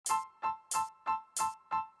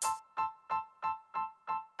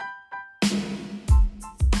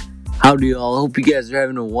Howdy, all. Hope you guys are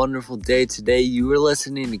having a wonderful day today. You were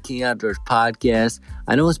listening to King Outdoors Podcast.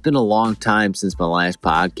 I know it's been a long time since my last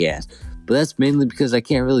podcast, but that's mainly because I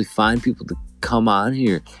can't really find people to come on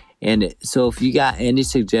here. And so if you got any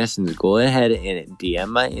suggestions, go ahead and DM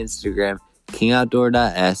my Instagram,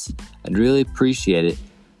 kingoutdoor.s. I'd really appreciate it.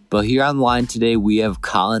 But here online today, we have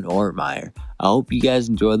Colin Ortmeyer. I hope you guys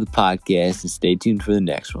enjoy the podcast and stay tuned for the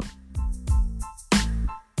next one.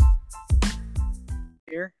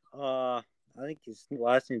 Here, I think his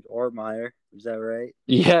last name's Ortmeyer. Is that right?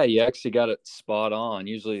 Yeah, you actually got it spot on.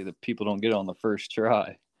 Usually the people don't get it on the first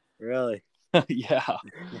try. Really? Yeah,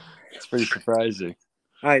 it's pretty surprising.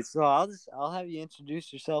 All right, so I'll have you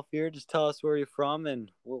introduce yourself here. Just tell us where you're from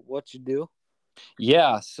and what you do.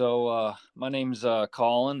 Yeah, so my name's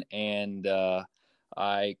Colin, and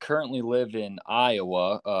I currently live in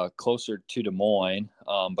Iowa, closer to Des Moines,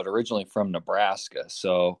 but originally from Nebraska.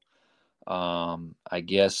 So I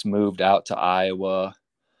guess moved out to Iowa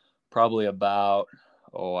probably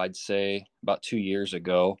I'd say about 2 years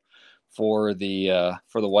ago for the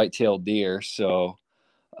white-tailed deer. So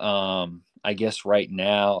I guess right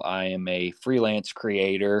now I am a freelance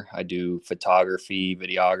creator. I do photography,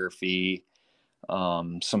 videography,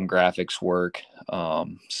 some graphics work.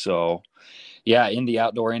 So yeah, in the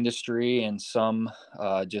outdoor industry and some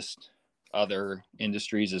just other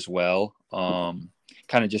industries as well.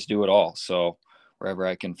 Kind of just do it all. So wherever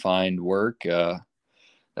I can find work,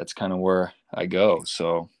 that's kind of where I go.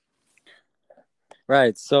 So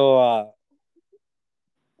Right. So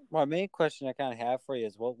my main question I kind of have for you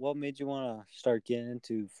is what made you want to start getting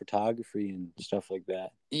into photography and stuff like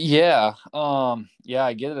that? yeah,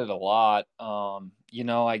 I get it a lot.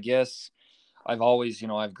 I guess I've always,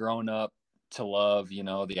 I've grown up to love,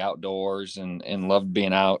 the outdoors and loved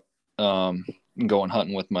being out, and going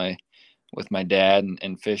hunting with my dad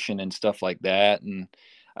and fishing and stuff like that. And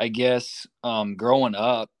I guess growing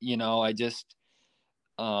up, I just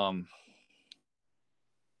Uh-oh.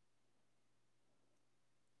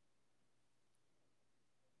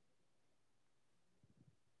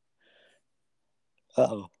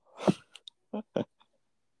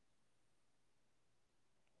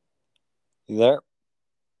 You there?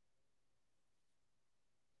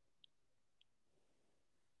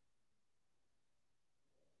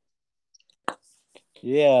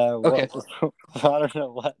 Yeah. Okay. I don't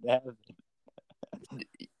know what happened.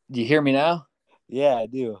 Do you hear me now? Yeah, I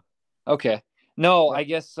do. Okay. No, I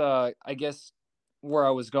guess where I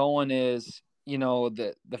was going is,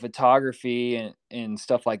 the photography and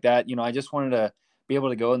stuff like that. I just wanted to be able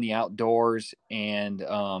to go in the outdoors and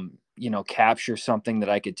capture something that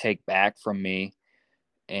I could take back from me.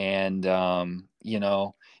 And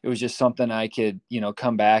it was just something I could,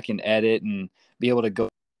 come back and edit and be able to go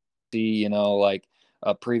see, like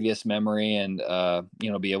a previous memory and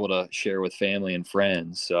be able to share with family and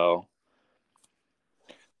friends. So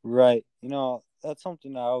Right. That's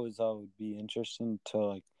something I would be interested to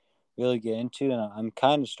like really get into, and I'm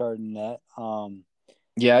kind of starting that.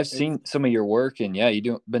 yeah, I've seen some of your work, and yeah,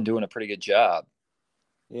 been doing a pretty good job.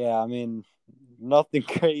 Yeah, I mean, nothing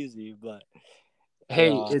crazy, but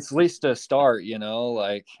Hey, it's at least a start,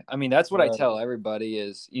 like, I mean, that's what I right. tell everybody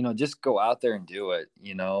is, just go out there and do it.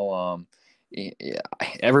 Yeah,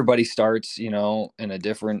 everybody starts, in a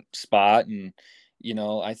different spot. And,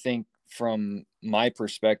 I think from my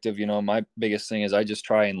perspective, my biggest thing is I just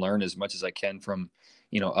try and learn as much as I can from,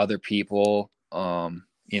 other people, and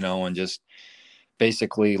just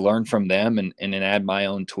basically learn from them and then add my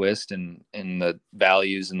own twist and the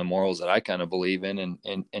values and the morals that I kind of believe in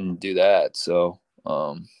and do that. So,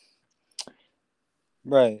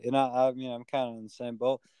 Right. And I mean, I'm kind of in the same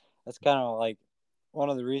boat. That's kind of like one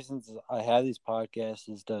of the reasons I have these podcasts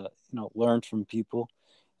is to, learn from people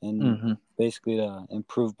and basically to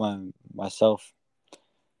improve myself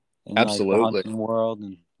in like the absolutely. hunting world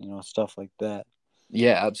and, stuff like that.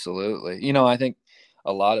 Yeah, absolutely. I think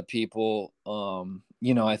a lot of people,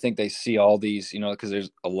 I think they see all these, because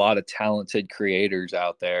there's a lot of talented creators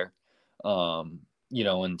out there,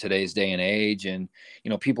 in today's day and age. And,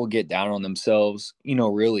 people get down on themselves,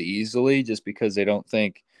 really easily just because they don't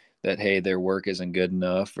think that, hey, their work isn't good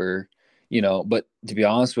enough or, but to be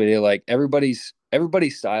honest with you, like everybody's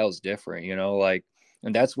style is different, like,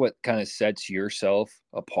 and that's what kind of sets yourself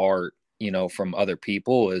apart, from other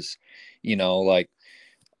people is, like,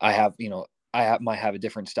 might have a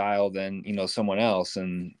different style than, someone else.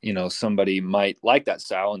 And, somebody might like that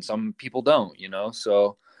style and some people don't,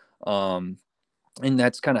 so, and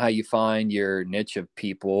that's kind of how you find your niche of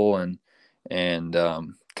people and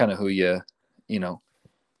kind of who you know,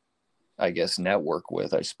 I guess network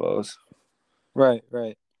with, I suppose. Right.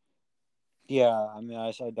 Right. Yeah, I mean,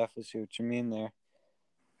 I definitely see what you mean there.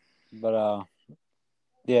 But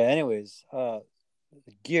yeah. Anyways,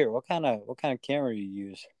 gear. What kind of camera you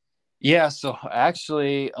use? Yeah, so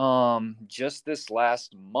actually, just this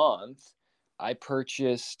last month, I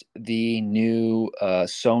purchased the new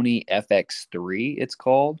Sony FX3, it's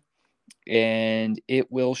called, and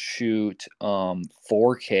it will shoot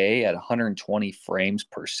 4K at 120 frames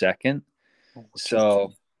per second. Oh,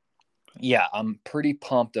 So, yeah, I'm pretty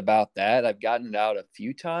pumped about that. I've gotten it out a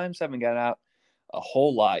few times. I haven't gotten out a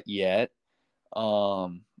whole lot yet.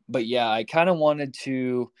 But yeah, I kind of wanted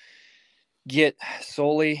to get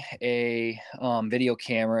solely a video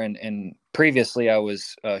camera, and previously I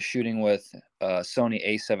was shooting with Sony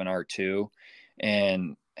A7R2,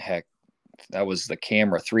 and heck, that was the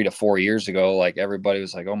camera 3 to 4 years ago. Like everybody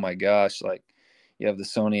was like, oh my gosh, like you have the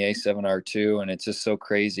Sony A7R2, and it's just so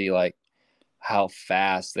crazy like how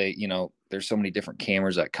fast they, there's so many different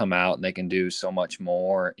cameras that come out and they can do so much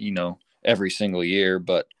more, every single year.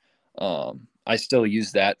 But I still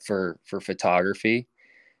use that for photography.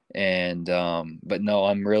 And but no,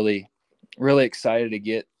 I'm really really excited to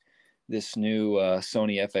get this new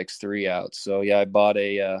Sony FX3 out. So yeah, I bought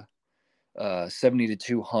a 70 to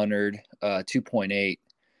 200 2.8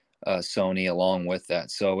 Sony along with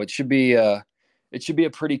that. So it should be a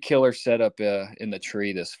pretty killer setup in the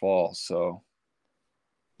tree this fall. So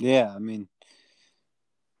Yeah, I mean,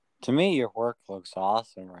 to me, your work looks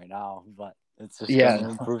awesome right now, but it's just yeah, gonna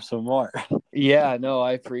improve some more. yeah, no,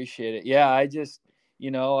 I appreciate it. Yeah, I just,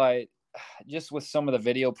 I just with some of the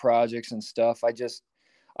video projects and stuff,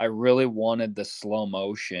 I really wanted the slow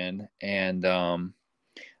motion, and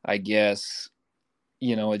I guess,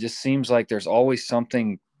 it just seems like there's always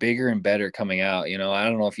something bigger and better coming out. I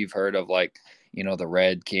don't know if you've heard of like, the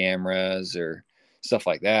red cameras or stuff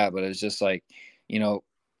like that, but it's just like, you know,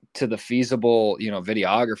 to the feasible,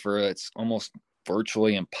 videographer, it's almost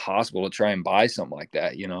virtually impossible to try and buy something like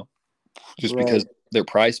that, just because Right. their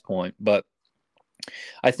price point. But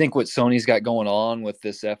I think what Sony's got going on with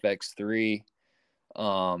this FX3,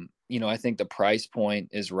 I think the price point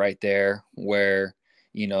is right there where,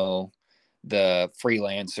 you know, the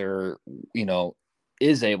freelancer,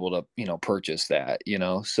 is able to, purchase that,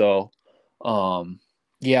 So,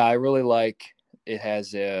 yeah, I really like it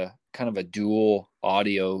has a kind of a dual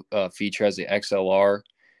audio feature, has the XLR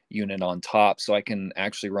unit on top, so I can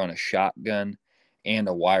actually run a shotgun and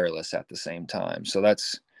a wireless at the same time. So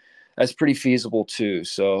that's pretty feasible too.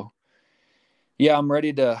 So yeah, I'm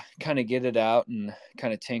ready to kind of get it out and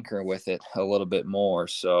kind of tinker with it a little bit more.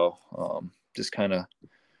 So just kind of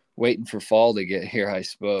waiting for fall to get here, I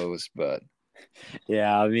suppose. But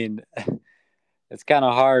Yeah, I mean, it's kind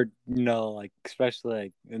of hard, like especially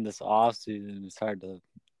like in this off season, it's hard to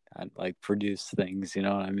like produce things. You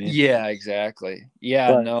know what I mean? yeah, exactly.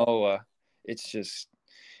 Yeah, But no, it's just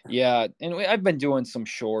yeah, and I've been doing some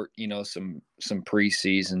short, some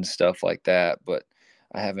preseason stuff like that, but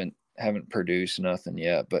I haven't produced nothing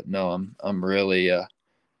yet. But no, I'm really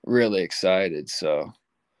really excited. So,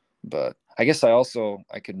 but I guess I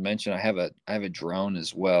could mention I have a drone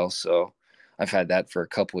as well. So I've had that for a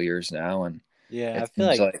couple of years now, and yeah, it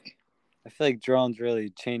seems like I feel like drones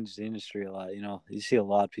really changed the industry a lot. You see a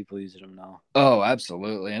lot of people using them now. oh,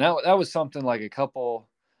 absolutely. And that was something like a couple,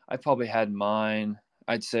 I probably had mine,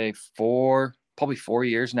 I'd say probably 4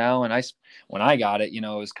 years now. And when I got it, it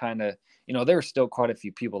was kind of, there were still quite a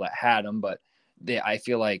few people that had them, but I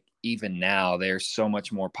feel like even now they're so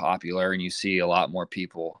much more popular and you see a lot more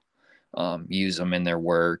people use them in their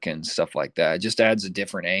work and stuff like that. It just adds a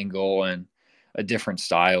different angle and a different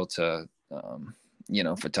style to,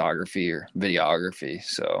 photography or videography.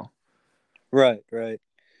 So, Right, right.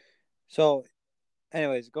 So,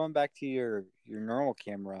 anyways, going back to your normal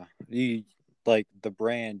camera, you like the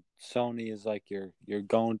brand Sony is like your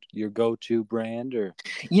go to brand, or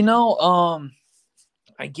you know, um,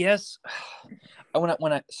 I guess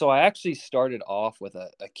so I actually started off with a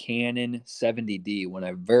Canon 70D when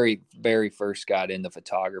I very very first got into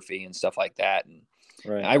photography and stuff like that, and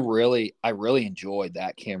right? I really enjoyed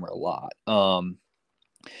that camera a lot.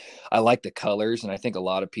 I like the colors, and I think a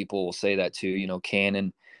lot of people will say that too.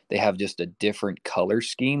 Canon, they have just a different color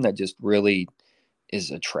scheme that just really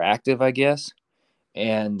is attractive, I guess.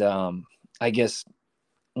 And I guess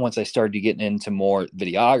once I started getting into more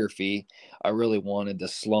videography, I really wanted the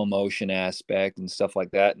slow motion aspect and stuff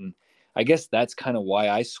like that. And I guess that's kind of why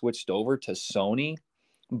I switched over to Sony.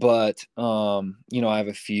 But I have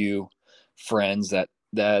a few friends that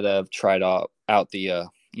have tried out the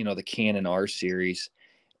the Canon R series,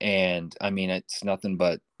 and I mean it's nothing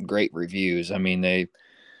but great reviews. I mean they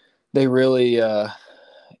really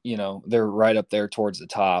they're right up there towards the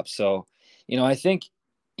top. So I think,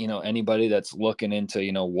 anybody that's looking into,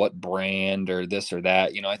 what brand or this or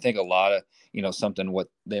that, I think a lot of, something what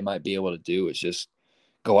they might be able to do is just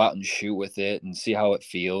go out and shoot with it and see how it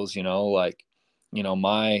feels, like,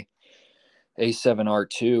 my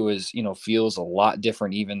A7R2 is, feels a lot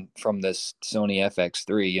different even from this Sony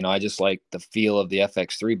FX3. I just like the feel of the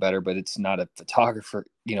FX3 better, but it's not a photographer,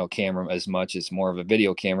 camera as much. It's more of a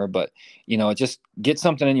video camera, but, just get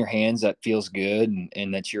something in your hands that feels good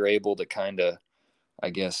and that you're able to kind of, I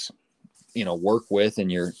guess, work with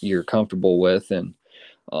and you're comfortable with. And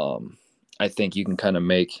I think you can kind of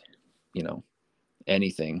make,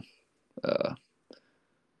 anything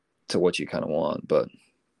to what you kind of want. But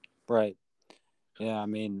Right. Yeah, I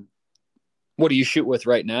mean, what do you shoot with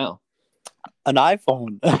right now? an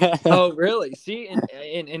iPhone. Oh, really? See,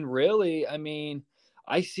 and really, I mean,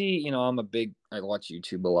 I see, I watch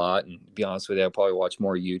YouTube a lot, and to be honest with you, I probably watch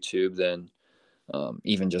more YouTube than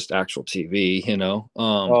even just actual TV.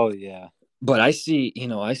 Oh yeah. But I see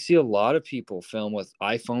a lot of people film with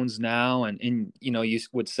iPhones now, and you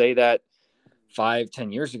would say that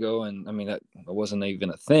 5-10 years ago, and I mean that wasn't even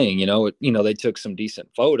a thing. They took some decent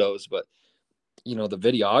photos, but the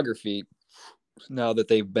videography now that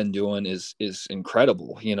they've been doing is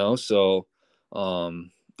incredible. So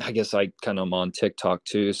I guess I kind of am on TikTok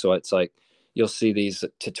too, so it's like you'll see these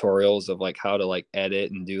tutorials of like how to like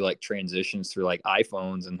edit and do like transitions through like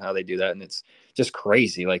iPhones and how they do that, and it's just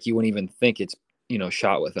crazy. Like you wouldn't even think it's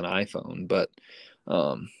shot with an iPhone, but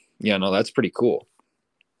yeah, no, that's pretty cool.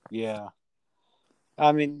 Yeah.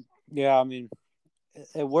 I mean, yeah, I mean,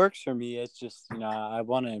 it works for me. It's just, I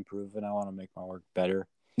want to improve and I want to make my work better,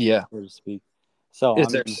 Yeah. so to speak. So,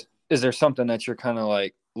 is there something that you're kind of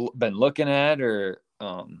like been looking at or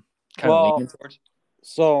kind of leaning towards?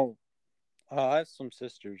 So I have some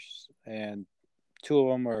sisters, and two of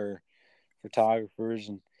them are photographers,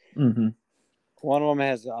 and Mm-hmm. one of them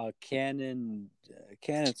has a Canon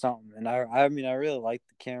something, and I mean, I really like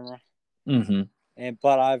the camera, Mm-hmm.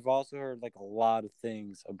 but I've also heard like a lot of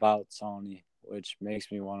things about Sony, which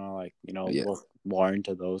makes me want to like look more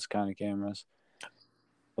into those kind of cameras.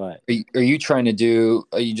 But are you trying to do?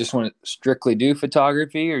 You just want to strictly do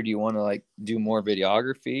photography, or do you want to like do more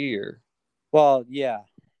videography? Or well, yeah,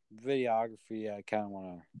 videography I kind of want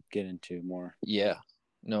to get into more. yeah,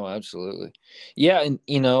 no, absolutely, yeah, and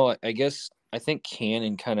I guess I think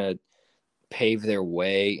Canon kind of paved their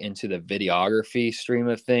way into the videography stream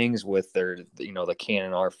of things with their the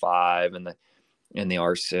Canon R5 and the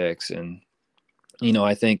R6, and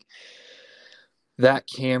I think that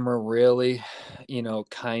camera really,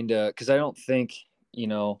 kind of, because I don't think,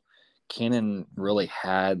 Canon really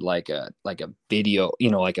had like a video,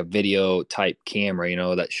 like a video type camera,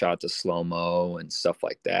 that shot the slow mo and stuff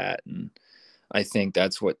like that. And I think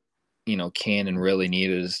that's what Canon really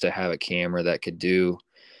needed, is to have a camera that could do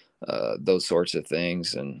those sorts of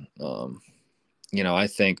things. And I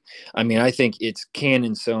think it's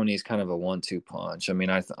Canon, Sony's kind of a 1-2 punch. I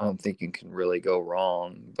mean, I don't think you can really go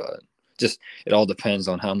wrong, but just it all depends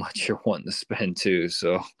on how much you're wanting to spend too.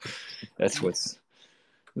 So that's what's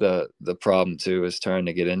the problem too, is trying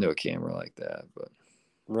to get into a camera like that. But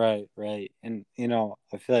Right, and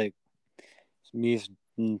I feel like me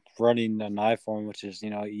running an iPhone, which is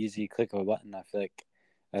easy click of a button, I feel like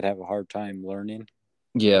I'd have a hard time learning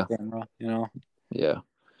yeah, camera. yeah.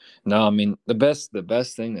 No, I mean the best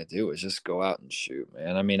thing to do is just go out and shoot,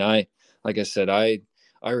 man. I mean, like I said, I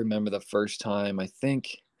remember the first time, I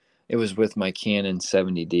think it was with my Canon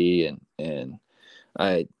 70D, and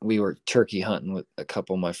we were turkey hunting with a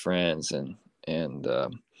couple of my friends, and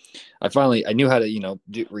I knew how to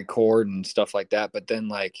record and stuff like that, but then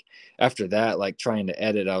like after that, like trying to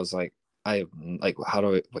edit, I was like, how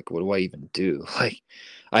do I, like, what do I even do? Like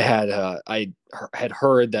I had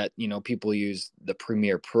heard that people use the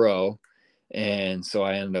Premiere Pro, and so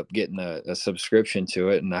I ended up getting a subscription to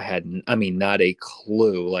it, and I mean, not a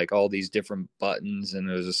clue, like all these different buttons, and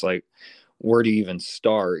it was just like, where do you even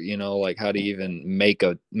start? Like how do you even make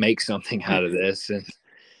something out of this? And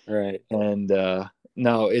Right.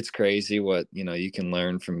 no, it's crazy what you can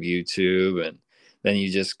learn from YouTube, and then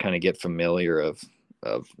you just kind of get familiar of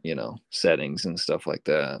settings and stuff like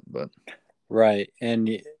that. But Right, and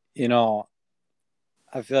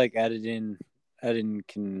I feel like editing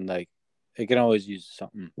can like it can always use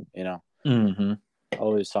something, mm-hmm.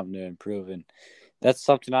 always something to improve, and that's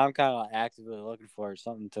something I'm kind of actively looking for,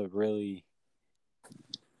 something to really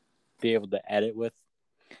be able to edit with.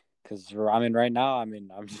 Because right now, I'm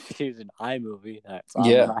just using iMovie. That's on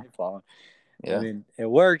Yeah, my iPhone. yeah. I mean, it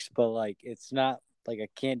works, but like it's not like I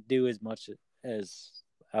can't do as much as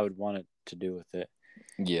I would want it to do with it.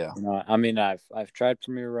 Yeah. I mean, I've tried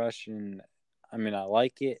Premiere Rush, and I mean, I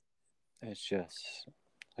like it. It's just,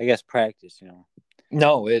 I guess, practice.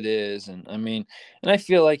 No, it is. And I mean, and I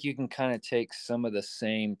feel like you can kind of take some of the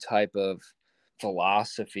same type of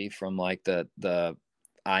philosophy from like the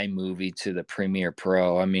iMovie to the Premiere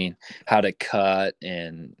Pro. I mean, how to cut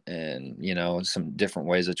and some different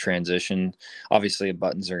ways of transition. Obviously,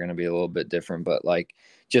 buttons are going to be a little bit different, but like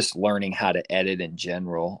just learning how to edit in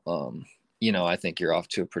general, I think you're off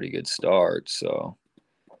to a pretty good start. So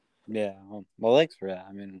Yeah. Well, thanks for that.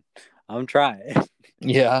 I mean, I'm trying.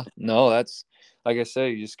 yeah, no, that's like I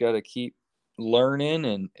say, you just got to keep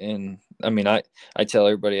learning and I mean, I tell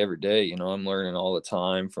everybody every day, I'm learning all the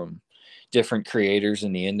time from different creators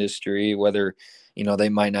in the industry, whether, they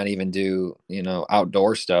might not even do,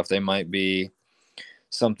 outdoor stuff. They might be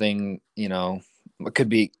something, it could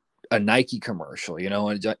be a Nike commercial,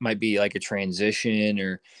 and it might be like a transition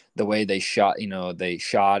or the way they shot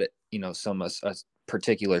it, some a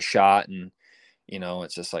particular shot, and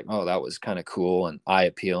it's just like, oh, that was kind of cool and eye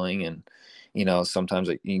appealing. And, sometimes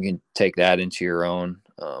you can take that into your own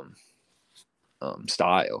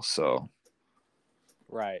style. So.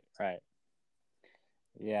 Right.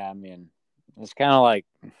 Yeah. I mean, it's kind of like,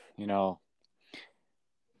 I don't know,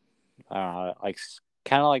 like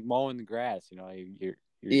kind of like mowing the grass. You're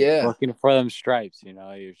Yeah, looking for them stripes.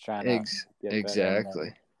 You're trying to get better and better.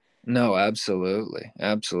 exactly. No, absolutely.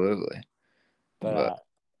 Absolutely. But But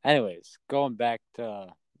anyways, going back to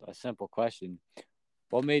a simple question,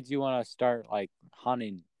 what made you want to start like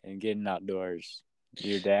hunting and getting outdoors?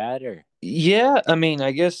 Your dad or? yeah, I mean,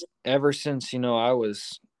 I guess ever since, I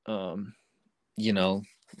was, you know,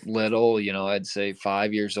 little, I'd say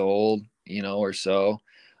 5 years old, or so.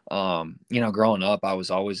 Growing up, I was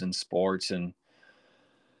always in sports, and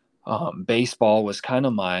baseball was kind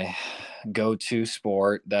of my go-to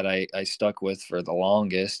sport that I stuck with for the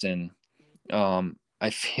longest. And I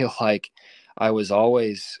feel like I was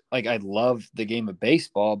always like, I loved the game of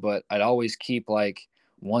baseball, but I'd always keep like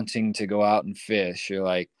wanting to go out and fish, or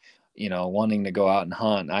like, wanting to go out and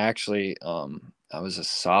hunt. I was a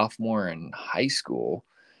sophomore in high school,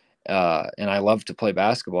 and I loved to play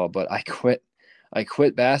basketball, but I quit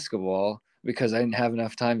basketball because I didn't have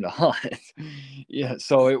enough time to hunt. Yeah,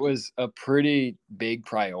 so it was a pretty big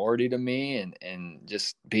priority to me, and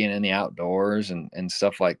just being in the outdoors and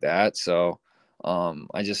stuff like that. So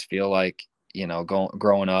I just feel like,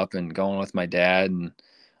 growing up and going with my dad and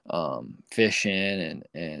fishing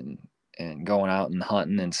and going out and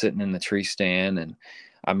hunting and sitting in the tree stand. And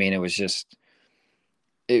I mean, it was just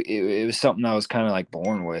it was something I was kind of like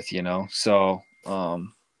born with, So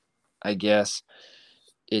I guess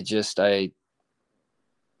I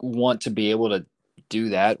want to be able to do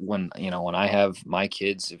that when, when I have my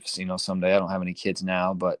kids. If, someday, I don't have any kids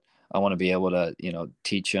now, but I want to be able to,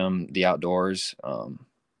 teach them the outdoors,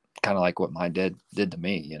 kind of like what my dad did to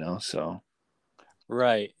me, so.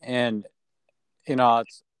 Right. And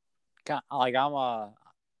it's kind of like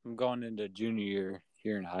I'm going into junior year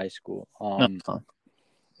here in high school. Uh-huh.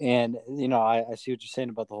 And I see what you're saying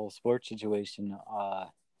about the whole sports situation.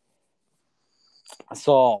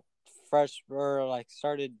 So fresh or like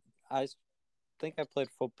started. I think I played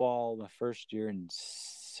football my first year in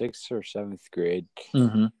 6th or 7th grade,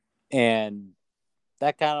 Mm-hmm. and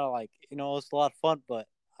that kind of like it was a lot of fun. But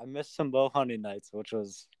I missed some bow hunting nights, which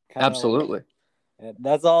was kind of like, Absolutely. and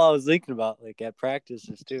that's all I was thinking about, like at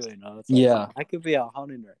practices too. It's like, Yeah, I could be out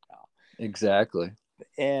hunting right now, exactly.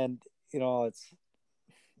 and it's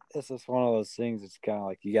just one of those things. It's kind of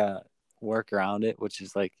like you gotta work around it, which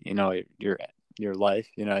is like your life.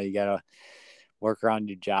 You gotta work around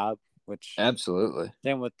your job, which Absolutely.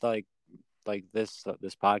 same with like this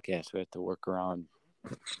podcast. We have to work around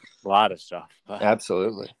a lot of stuff. But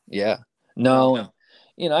Absolutely. Yeah. No,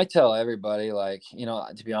 and I tell everybody, like,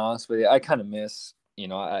 to be honest with you, I kind of miss,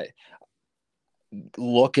 I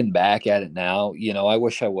looking back at it now, I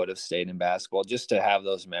wish I would have stayed in basketball just to have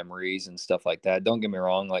those memories and stuff like that. Don't get me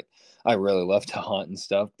wrong, like I really love to hunt and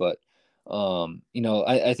stuff, but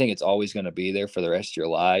I think it's always going to be there for the rest of your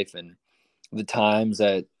life. And the times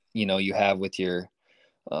that, you have with your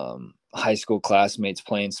high school classmates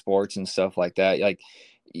playing sports and stuff like that, like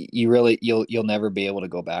you'll never be able to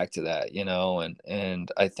go back to that,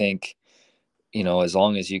 and I think, as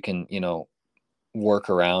long as you can, work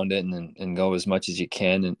around it and go as much as you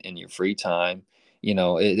can in your free time,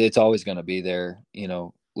 it's always going to be there,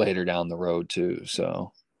 later down the road too.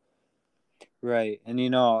 So. right, and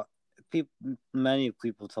many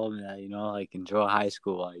people told me that like enjoy high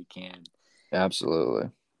school while you can. Absolutely.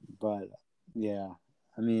 But yeah,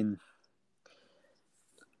 I mean,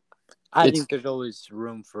 I think there's always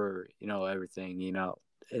room for everything.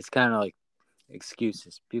 It's kind of like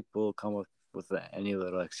excuses. People come with with any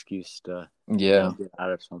little excuse to Yeah, get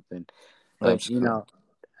out of something. But absolutely.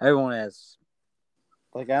 everyone has,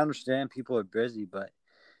 like, I understand people are busy, but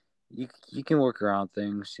you can work around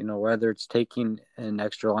things. Whether it's taking an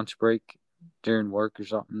extra lunch break during work or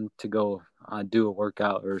something to go do a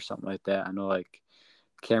workout or something like that. I know, like,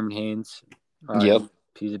 Cameron Haynes, Yep.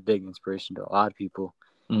 he's a big inspiration to a lot of people,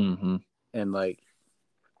 Mm-hmm. and like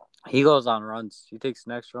he goes on runs. He takes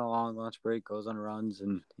an extra long lunch break, goes on runs,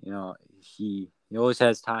 and he always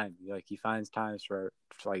has time. Like, he finds times for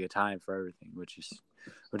like a time for everything, which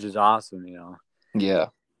is awesome. Yeah.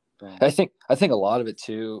 So, I think a lot of it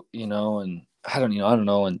too, and I don't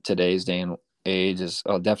know, in today's day and age is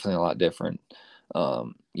definitely a lot different,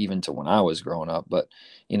 even to when I was growing up. But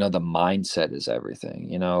the mindset is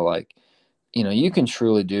everything. Like you can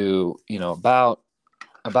truly do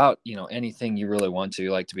about anything you really want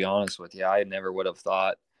to. Like, to be honest with you, I never would have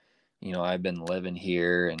thought. I've been living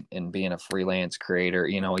here and being a freelance creator.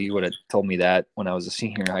 You would have told me that when I was a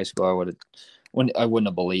senior in high school, I wouldn't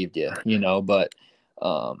have believed you. But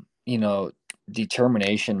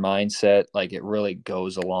determination, mindset, like, it really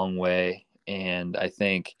goes a long way. And I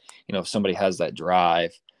think if somebody has that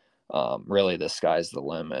drive, really the sky's the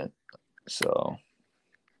limit. So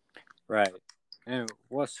right. And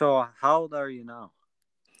so how old are you now?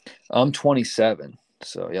 I'm 27.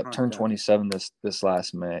 So yep, turned 27 this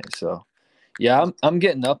last May. So yeah, I'm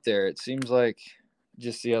getting up there. It seems like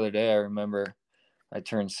just the other day I remember I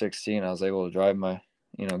turned 16. I was able to drive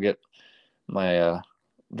get my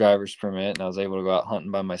driver's permit, and I was able to go out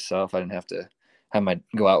hunting by myself. I didn't have to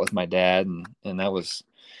go out with my dad, and that was,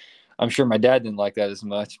 I'm sure my dad didn't like that as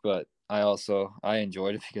much, but I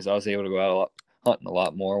enjoyed it because I was able to go out hunting a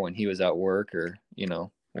lot more when he was at work or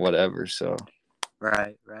whatever. So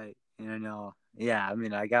Right. Yeah. I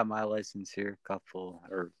mean, I got my license here I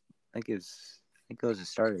think it was the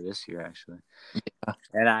start of this year, actually. yeah,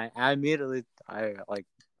 And I immediately like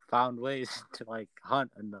found ways to like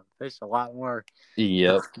hunt and fish a lot more,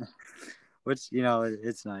 yep. which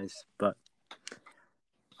it's nice. But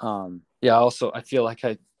Yeah, also I feel like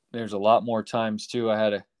there's a lot more times too I had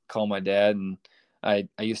to call my dad, and I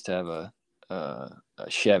used to have a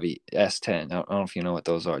Chevy S10. I don't know if you know what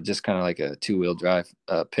those are. Just kind of like a two-wheel drive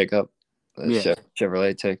pickup, yeah,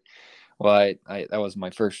 Chevrolet take. Well, I that was my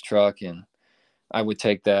first truck, and I would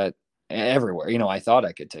take that everywhere. I thought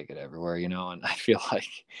I could take it everywhere, and I feel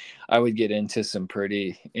like I would get into some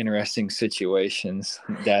pretty interesting situations.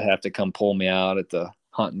 Dad have to come pull me out at the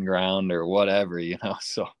hunting ground or whatever.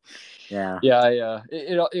 So yeah, yeah,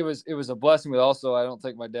 it was a blessing, but also I don't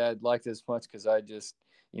think my dad liked it as much because I just,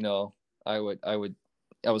 I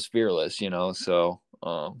was fearless. So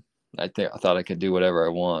I thought I could do whatever I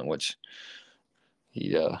want, which he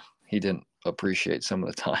didn't appreciate some of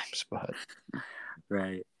the times, but.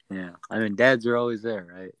 right, yeah. I mean, dads are always there,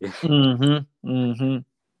 right? Mm-hmm.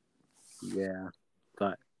 Mm-hmm. Yeah,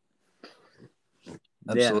 but yeah.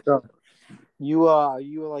 Absolutely. So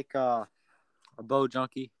you like a bow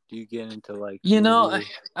junkie? Do you get into like your bows?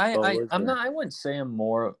 I'm not. I wouldn't say I'm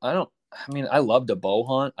more. I don't. I mean, I love to bow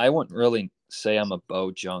hunt. I wouldn't really say I'm a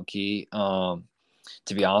bow junkie. To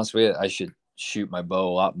be honest with you, I should shoot my bow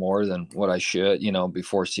a lot more than what I should.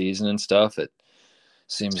 Before season and stuff. It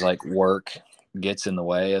seems like work gets in the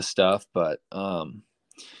way of stuff. But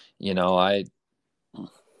you know, I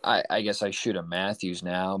guess I shoot a Matthews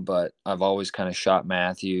now, but I've always kind of shot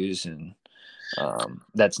Matthews, and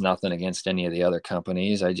that's nothing against any of the other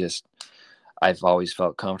companies. I've always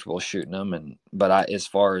felt comfortable shooting them, but as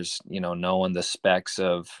far as knowing the specs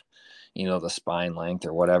of the spine length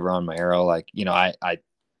or whatever on my arrow, like I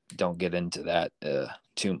don't get into that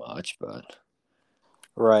too much, but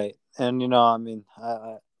Right, and I mean,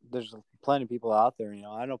 there's plenty of people out there.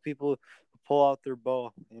 I know people who pull out their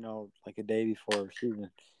bow, like a day before shooting,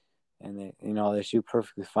 and they shoot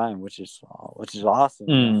perfectly fine, which is awesome.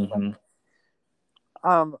 mm-hmm.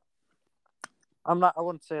 Um, I'm not. I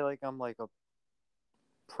wouldn't say like I'm like a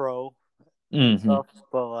pro and Mm-hmm. stuff,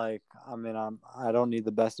 but like I mean, I don't need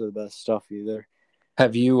the best of the best stuff either.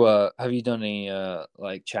 Have you done any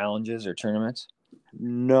like challenges or tournaments?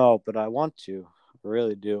 No, but I want to. I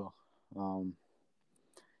really do. Um,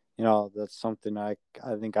 that's something I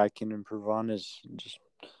think I can improve on is just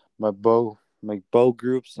my bow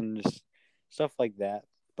groups and just stuff like that.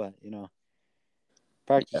 But Yeah,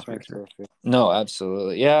 practice for makes sure. perfect. No,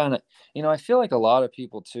 absolutely. Yeah, and I feel like a lot of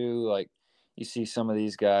people too, like you see some of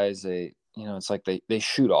these guys, it's like they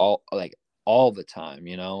shoot all the time,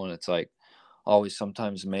 and it's like always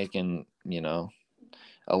sometimes making,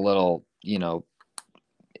 a little,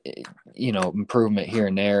 improvement here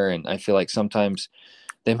and there, and I feel like sometimes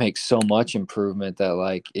they make so much improvement that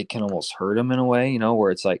like it can almost hurt them in a way,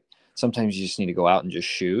 where it's like sometimes you just need to go out and just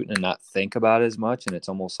shoot and not think about it as much, and it's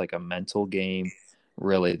almost like a mental game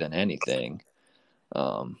really than anything.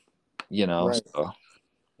 Right. So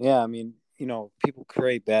Yeah, I mean, people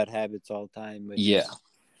create bad habits all the time, yeah,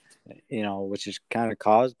 which is kind of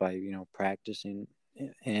caused by, practicing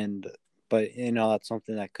and but that's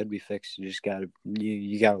something that could be fixed. You just gotta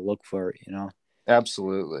look for it.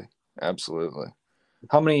 absolutely.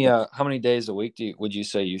 How many days a week would you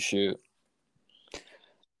say you shoot?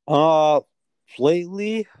 Uh,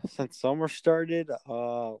 lately since summer started,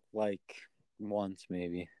 like once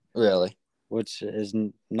maybe, Really? which is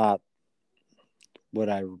not what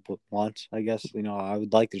I want. I guess I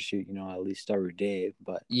would like to shoot at least every day,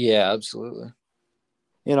 but Yeah, absolutely.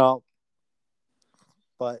 you know,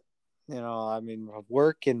 but I mean,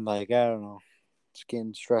 work and like I don't know, it's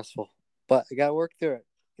getting stressful, but I gotta work through it.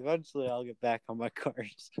 Eventually, I'll get back on my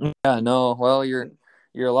cars. Yeah, no. Well, you're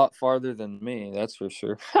a lot farther than me, that's for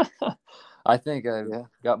sure. I think I've Yeah,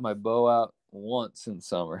 got my bow out once in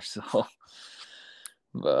summer, so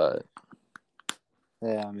but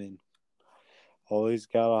yeah. I mean, always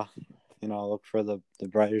gotta look for the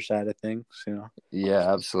brighter side of things.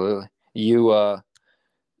 yeah, absolutely. You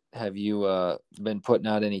have you been putting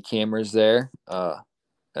out any cameras there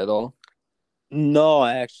at all? No,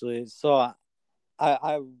 actually, so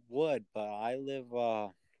I would, but I live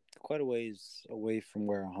quite a ways away from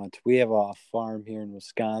where I hunt. We have a farm here in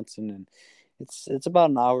Wisconsin, and it's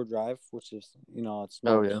about an hour drive, which is it's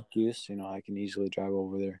Oh no yeah. excuse. I can easily drive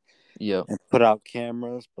over there Yep. and put out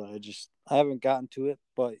cameras, but I haven't gotten to it.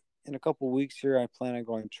 But in a couple of weeks here, I plan on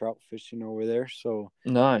going trout fishing over there. So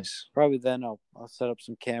Nice. probably then I'll set up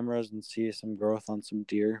some cameras and see some growth on some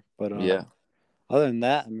deer. But Yeah. other than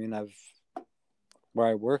that, I mean, where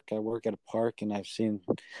I work at a park, and I've seen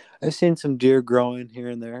some deer growing here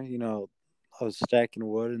and there. I was stacking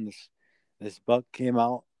wood, and this buck came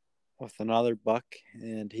out with another buck,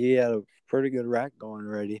 and he had a pretty good rack going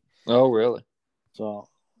already. Oh, really? So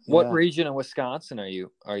What yeah, region of Wisconsin are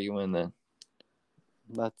you in then?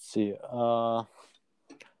 let's see. I'm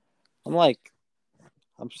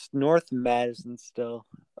north of Madison still.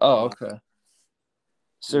 Oh, okay.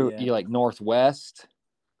 So Yeah. you like northwest?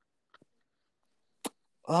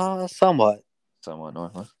 Somewhat, Somewhat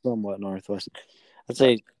northwest. somewhat northwest. I'd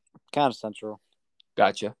say Gotcha. kind of central.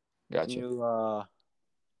 Gotcha. You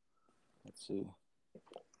let's see.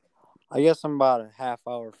 I guess I'm about a half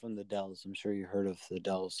hour from the Dells. I'm sure you heard of the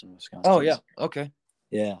Dells in Oh Wisconsin. yeah. Okay.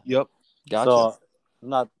 Yeah. Yep. Gotcha. So,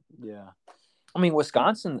 not, yeah. I mean,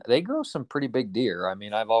 Wisconsin, they grow some pretty big deer. I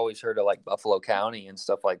mean, I've always heard of like Buffalo County and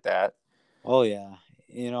stuff like that. Oh, yeah.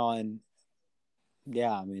 And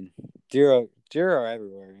yeah, I mean, deer are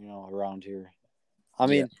everywhere, around here. I Yeah.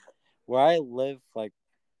 mean, where I live, like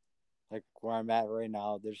where I'm at right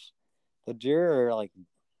now, the deer are like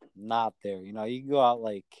not there. You can go out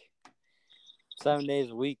like 7 days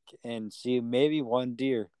a week and see maybe one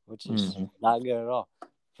deer, which is Mm-hmm. not good at all.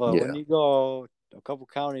 But when Yeah. you go a couple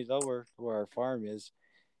counties over where our farm is,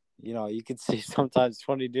 you can see sometimes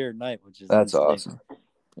 20 deer at night, which is That's insane. awesome.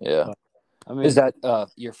 Yeah. But, I mean, Is that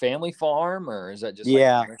your family farm or is that just like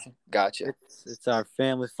yeah, Gotcha. it's our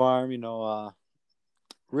family farm.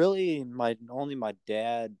 Really, only my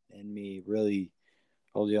dad and me really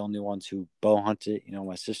are the only ones who bow hunt it.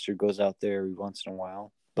 My sister goes out there every once in a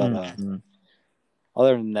while, but Mm-hmm.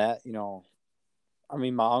 other than that, I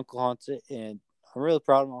mean, my uncle hunts it, and I'm really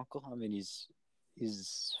proud of my uncle. I mean, he's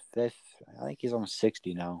fifth. I think he's almost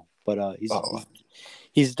 60 now, but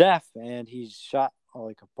he's deaf, and he's shot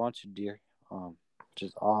like a bunch of deer, which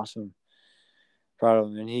is awesome. Proud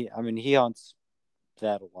of him, and he hunts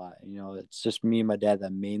that a lot. It's just me and my dad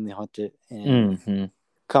that mainly hunt it, and Mm-hmm.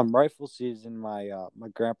 come rifle season, my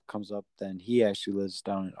grandpa comes up. Then he actually lives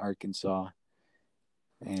down in Arkansas,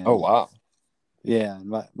 and Oh wow. yeah,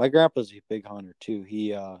 my grandpa's a big hunter too.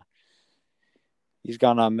 He's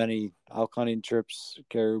gone on many elk hunting trips,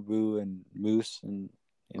 caribou and moose, and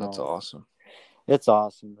That's awesome. it's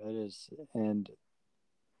awesome. It is, and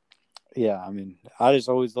yeah, I mean, I just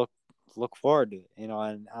always look forward to it, and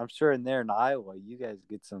I'm sure in there in Iowa, you guys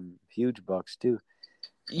get some huge bucks too.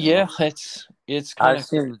 Yeah, it's kind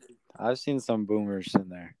of I've seen some boomers in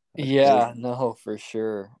there. yeah, no, for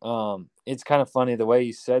sure. It's kind of funny the way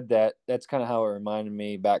you said that. That's kind of how it reminded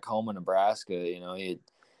me back home in Nebraska.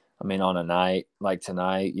 I mean, on a night like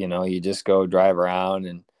tonight, you just go drive around,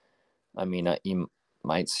 and I mean, you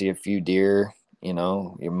might see a few deer. You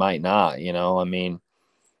might not. I mean,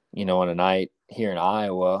 on a night here in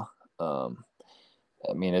Iowa,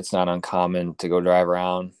 I mean, it's not uncommon to go drive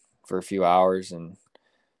around for a few hours and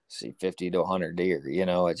see 50 to 100 deer.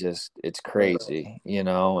 It's crazy,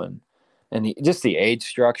 and just the age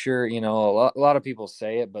structure, a lot of people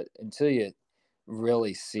say it, but until you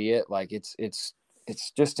really see it, like it's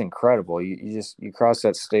just incredible. You cross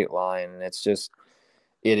that state line, and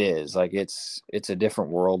it is like it's a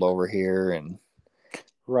different world over here, and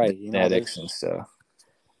right, genetics and stuff.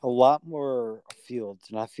 A lot more fields,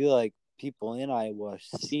 and I feel like people in Iowa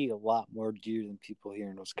see a lot more deer than people here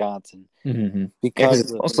in Wisconsin, because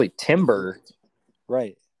it's mostly timber.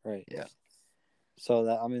 Right. Yeah. So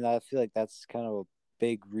I feel like that's kind of a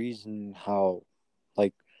big reason how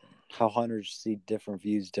hunters see different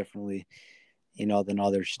views differently, than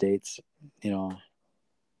other states.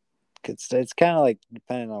 It's kind of like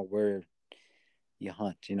depending on where you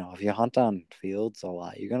hunt. If you hunt on fields a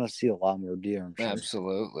lot, you're gonna see a lot more deer. I'm sure.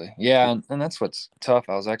 Absolutely, yeah, and that's what's tough.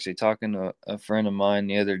 I was actually talking to a friend of mine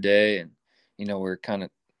the other day, and we're kind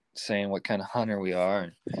of saying what kind of hunter we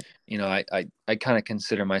are, and I kind of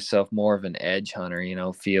consider myself more of an edge hunter,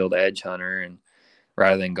 field edge hunter, and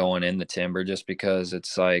rather than going in the timber, just because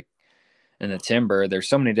it's like in the timber, there's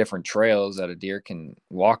so many different trails that a deer can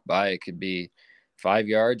walk by. It could be 5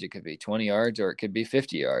 yards, it could be 20 yards, or it could be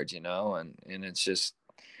 50 yards, and it's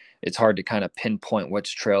hard to kind of pinpoint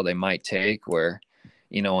which trail they might take, where,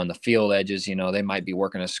 on the field edges, they might be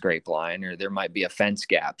working a scrape line, or there might be a fence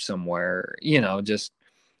gap somewhere, just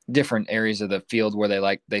different areas of the field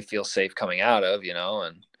where they feel safe coming out of,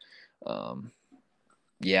 and,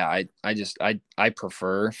 yeah, I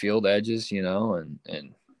prefer field edges,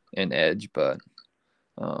 and edge, but,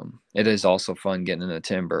 it is also fun getting in the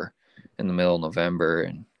timber in the middle of November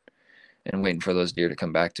and waiting for those deer to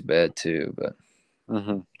come back to bed too. But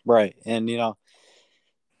right, and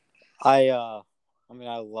I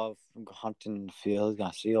love hunting in the field.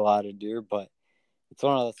 I see a lot of deer, but it's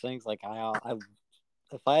one of those things. Like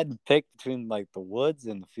if I had to pick between like the woods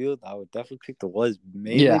and the field, I would definitely pick the woods.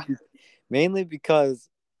 Mainly because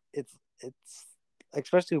it's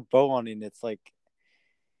especially with bow hunting. It's like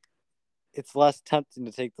it's less tempting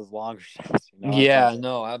to take those longer shots. Yeah,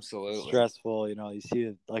 no, absolutely stressful. You see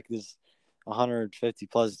like this 150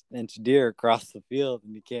 plus inch deer across the field,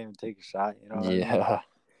 and you can't even take a shot. Yeah.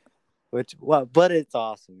 But it's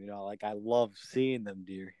awesome. Like I love seeing them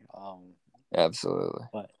deer. Absolutely.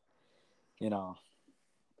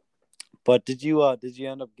 But did you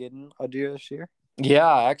end up getting a deer this year?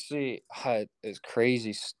 Yeah, actually, it's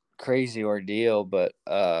crazy ordeal. But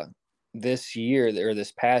this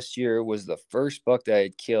past year was the first buck that I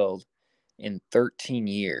had killed in 13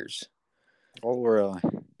 years. Oh, really?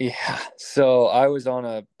 Yeah. So I was on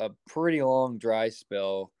a pretty long dry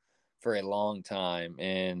spell for a long time.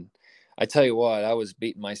 And I tell you what, I was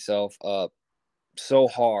beating myself up so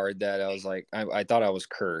hard that I was like, I thought I was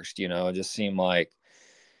cursed, it just seemed like,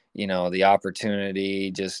 the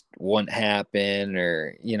opportunity just wouldn't happen,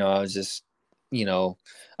 or, I was just, a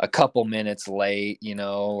couple minutes late,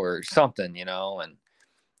 or something,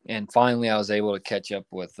 and finally I was able to catch up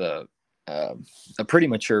with a pretty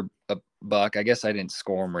mature buck. I guess I didn't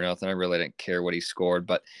score him or nothing. I really didn't care what he scored,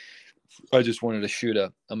 but I just wanted to shoot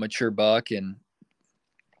a mature buck, and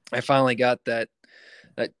I finally got that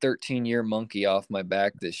 13-year monkey off my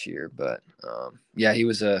back this year. But yeah, he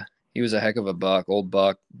was a heck of a buck, old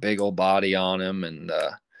buck, big old body on him, and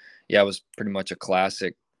yeah, it was pretty much a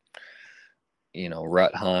classic,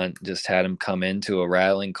 rut hunt. Just had him come into a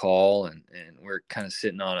rattling call, and we're kind of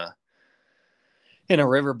sitting in a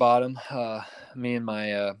river bottom. Me and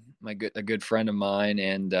a good friend of mine,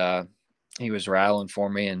 and he was rattling for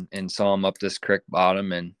me, and saw him up this creek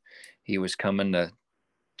bottom, and he was coming to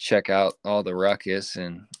check out all the ruckus,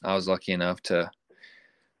 and I was lucky enough to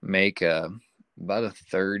make about a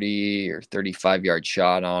 30 or 35 yard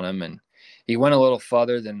shot on him, and he went a little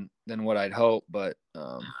further than what I'd hoped, but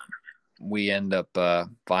we end up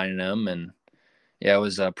finding him, and yeah, it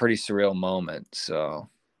was a pretty surreal moment. So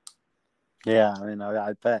yeah,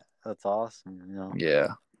 I bet that's awesome.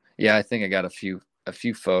 Yeah, I think I got a few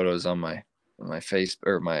photos on my face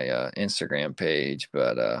or my Instagram page,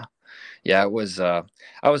 but yeah, it was I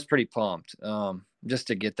was pretty pumped just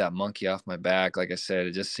to get that monkey off my back. Like I said,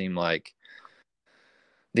 it just seemed like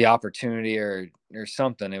the opportunity or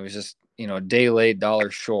something. It was just, a day late,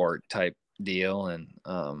 dollar short type deal, and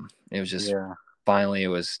it was just finally it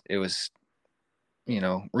was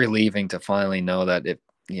relieving to finally know that it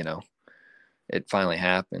finally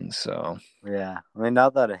happened. So yeah, now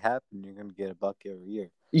that it happened, you're gonna get a buck every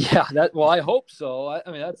year. Yeah, I hope so. I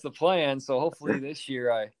mean, that's the plan. So hopefully this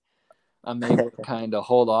year I'm able to kind of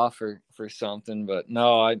hold off for something. But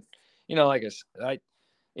no, like I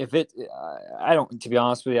if it, I don't, to be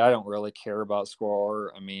honest with you, I don't really care about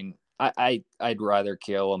score. I mean, I'd rather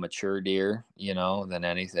kill a mature deer, than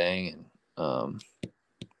anything. And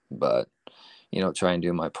but try and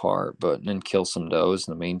do my part, but then kill some does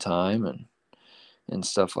in the meantime and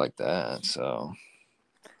stuff like that. So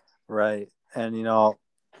Right. And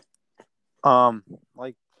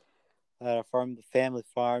like at a farm, the family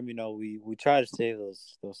farm, we try to save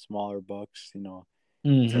those smaller bucks.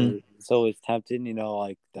 mm-hmm. It's always tempting.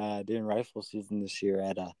 Like during rifle season this year,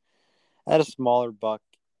 at a smaller buck.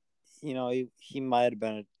 He might have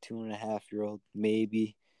been a 2.5-year-old,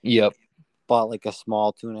 maybe. Yep. But like a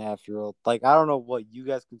small 2.5-year-old. Like I don't know what you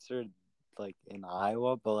guys consider like in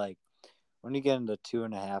Iowa, but like when you get into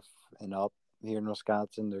 2.5 and up here in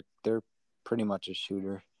Wisconsin, they're pretty much a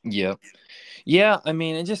shooter. Yep. Yeah, I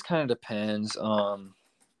mean, it just kind of depends. I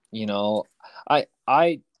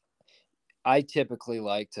I typically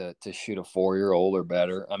like to shoot a 4-year-old or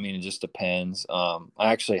better. I mean, it just depends. I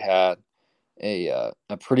actually had a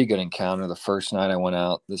pretty good encounter the first night I went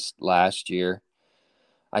out this last year.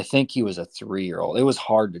 I think he was a 3-year-old. It was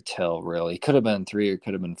hard to tell, really. He could have been 3 or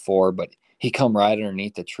could have been 4, but he come right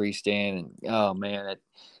underneath the tree stand, and oh man,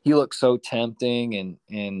 he looked so tempting.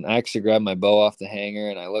 And I actually grabbed my bow off the hanger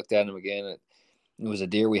and I looked at him again. It was a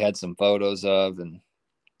deer we had some photos of, and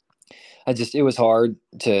it was hard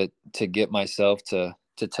to get myself to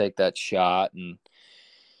take that shot, and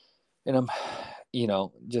I'm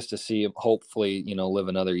just to see him hopefully live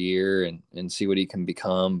another year and see what he can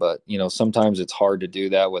become. But sometimes it's hard to do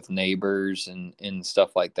that with neighbors and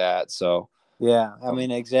stuff like that. So yeah, I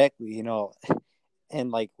mean exactly.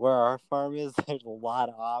 And like where our farm is, there's a lot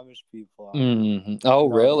of Amish people. Mm-hmm. Oh,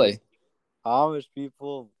 really? Amish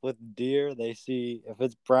people with deer, they see if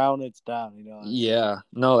it's brown, it's down. Yeah,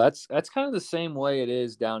 no, that's kind of the same way it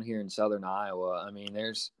is down here in southern Iowa. I mean,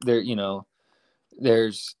 there's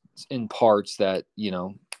in parts that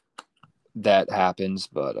that happens,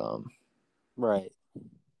 but right.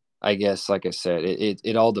 I guess like I said,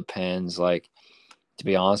 it all depends. Like, to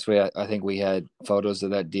be honest with you, I think we had photos of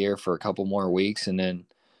that deer for a couple more weeks, and then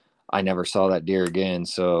I never saw that deer again.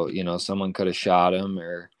 So someone could have shot him,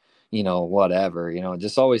 or whatever. It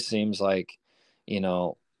just always seems like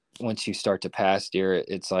once you start to pass deer,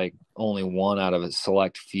 it's like only one out of a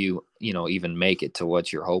select few even make it to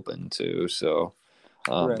what you're hoping to. So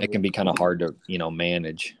Right. it can be kind of hard to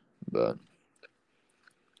manage, but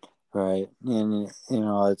right. And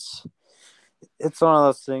it's one of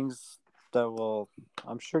those things that will,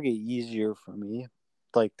 I'm sure, get easier for me,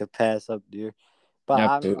 like to pass up deer. But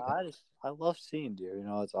absolutely. I love seeing deer.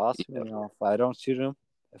 It's awesome. If I don't shoot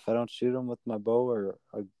them with my bow or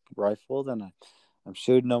a rifle, then I'm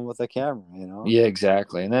shooting them with a camera. Yeah,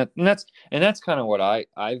 exactly. And that's kind of what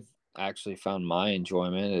I've actually found my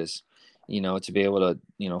enjoyment is, to be able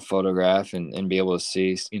to, photograph and be able to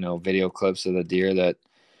see, video clips of the deer that,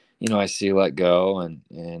 I see let go, and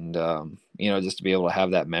just to be able to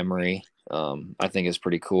have that memory, I think is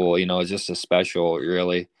pretty cool. It's just a special,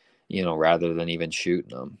 really, rather than even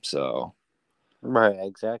shooting them. So. Right,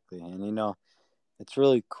 exactly. And it's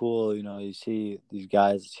really cool. You see these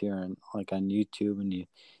guys here on YouTube, and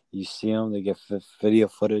you see them. They get video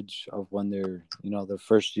footage of when they're their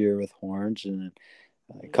first year with horns, and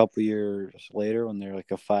a couple years later when they're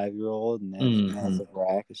like a 5-year-old, and that's Mm-hmm. massive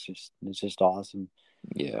rack. It's just awesome.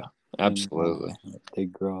 Yeah, absolutely. And, they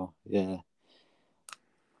grow, yeah.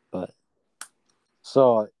 But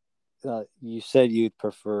so you said you'd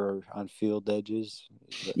prefer on field edges.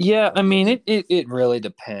 Yeah, I mean it really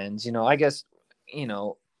depends. I guess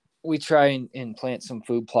we try and plant some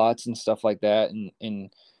food plots and stuff like that,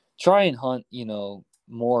 and try and hunt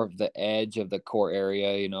more of the edge of the core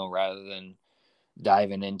area, rather than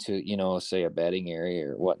diving into say a bedding area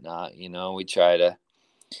or whatnot. We try to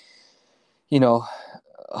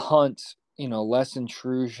hunt less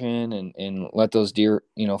intrusion and let those deer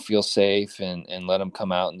feel safe, and let them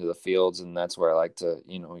come out into the fields. And that's where I like to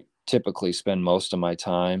typically spend most of my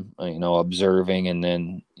time observing, and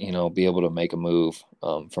then be able to make a move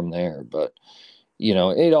from there. But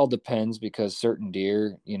it all depends, because certain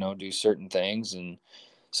deer do certain things, and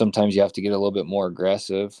sometimes you have to get a little bit more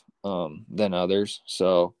aggressive than others.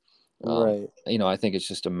 So Right. I think it's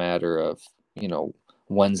just a matter of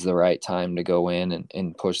when's the right time to go in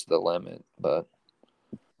and push the limit. But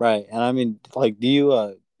Right. And I mean, like, do you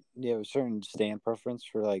have a certain stand preference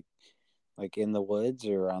for like in the woods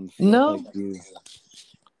or on the field? No. Like,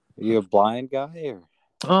 are you a blind guy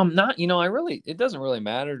or? Not, it doesn't really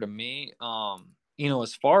matter to me.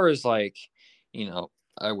 As far as like,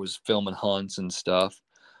 I was filming hunts and stuff,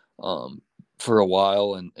 for a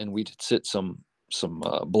while, and we'd sit some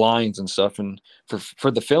blinds and stuff. And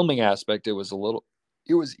for the filming aspect, it was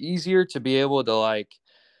easier to be able to like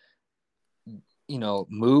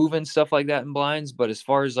move and stuff like that in blinds. But as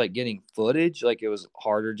far as like getting footage, like it was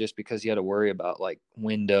harder just because you had to worry about like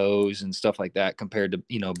windows and stuff like that compared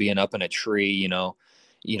to, being up in a tree,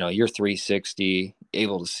 you're 360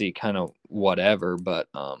 able to see kind of whatever. But,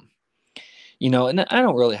 and I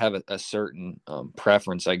don't really have a certain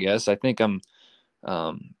preference, I guess. I think I'm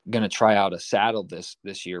going to try out a saddle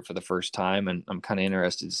this year for the first time. And I'm kind of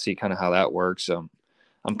interested to see kind of how that works. I'm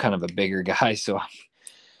kind of a bigger guy, so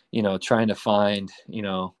trying to find,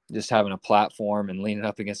 just having a platform and leaning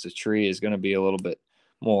up against a tree is going to be a little bit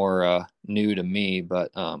more new to me,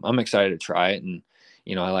 but I'm excited to try it. And,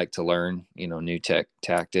 I like to learn, new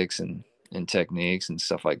tactics and techniques and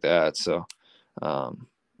stuff like that. So,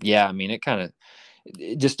 yeah, I mean,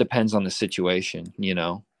 it just depends on the situation,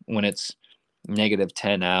 when it's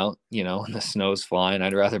 -10 out, and the snow's flying,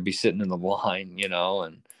 I'd rather be sitting in the blind,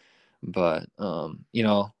 but,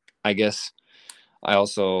 I guess I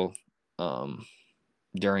also,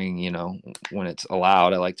 during, when it's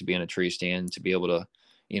allowed, I like to be in a tree stand to be able to,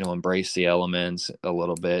 embrace the elements a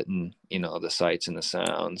little bit and, the sights and the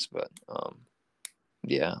sounds. But,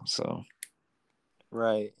 yeah, so.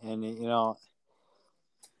 Right. And,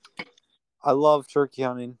 I love turkey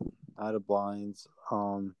hunting out of blinds.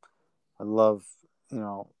 I love,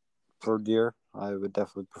 for deer, I would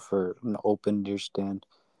definitely prefer an open deer stand.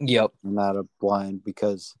 Yep. Not a blind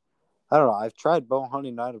because I don't know. I've tried bow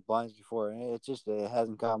hunting out of blinds before, and it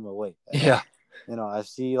hasn't gone my way. Yeah. I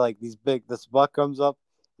see like this buck comes up,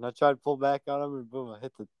 and I try to pull back on him, and boom, I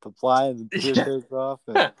hit the blind, and the deer takes off.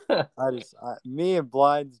 And me and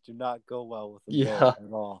blinds do not go well with a bow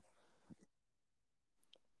at all.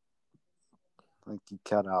 Like you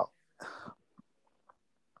cut out.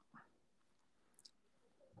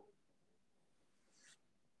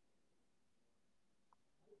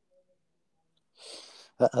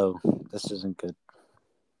 Uh-oh, this isn't good.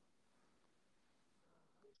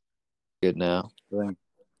 Good now.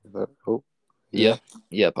 Oh, yeah.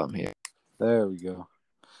 Yep, I'm here. There we go.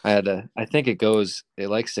 I think it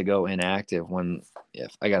likes to go inactive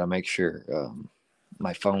if I got to make sure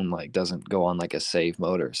my phone like doesn't go on like a save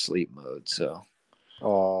mode or sleep mode. So.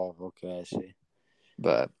 Oh, okay, I see.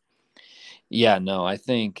 But yeah, no, I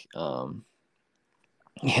think, bow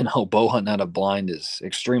hunting out of blind is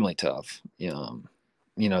extremely tough.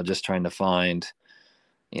 Just trying to find,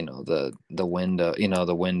 the window,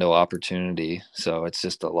 the window opportunity. So it's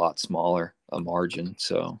just a lot smaller a margin.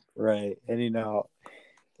 So. Right. And,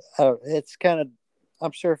 it's kind of,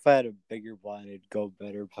 I'm sure if I had a bigger blind, it'd go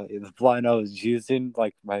better. But the blind I was using,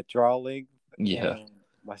 like my draw link,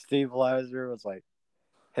 my stabilizer was like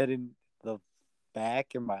hitting the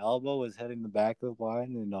back, and my elbow was hitting the back of the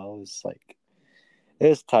blind. And it was like, it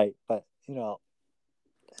was tight, but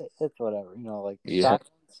it's whatever. Like shotgun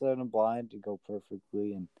set a blind to go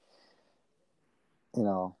perfectly, and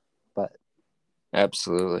but.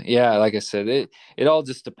 Absolutely. Yeah, like I said, it all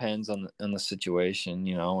just depends on the situation,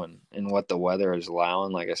 and what the weather is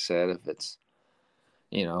allowing. Like I said, if it's,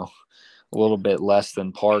 a little bit less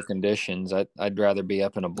than par conditions, I'd rather be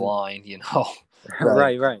up in a blind,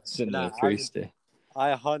 Right. Sitting in a tree stand.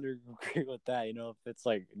 I 100% agree with that. If it's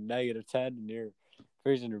like -10 and you're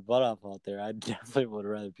freezing your butt off out there, I definitely would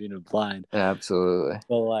rather be in a blind. Absolutely.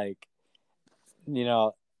 But like,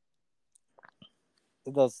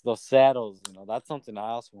 those saddles, that's something I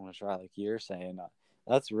also want to try. Like you're saying,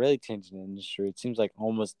 that's really changing the industry. It seems like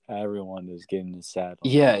almost everyone is getting a saddle.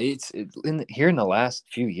 Yeah, here in the last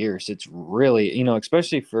few years, it's really,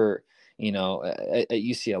 especially for,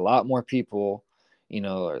 you see a lot more people,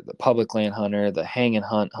 the public land hunter, the hang and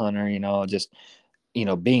hunt hunter, just,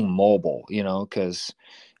 being mobile, because,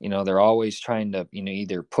 they're always trying to,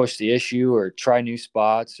 either push the issue or try new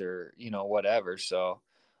spots or, whatever. So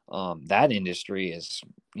that industry has,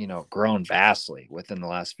 grown vastly within the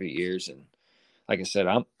last few years. And like I said,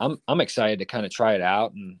 I'm excited to kind of try it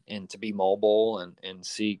out and to be mobile and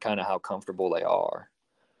see kind of how comfortable they are.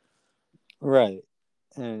 Right.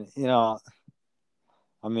 And,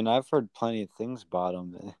 I mean, I've heard plenty of things about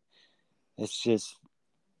them. It's just,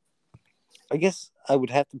 I guess I would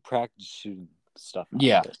have to practice shooting stuff.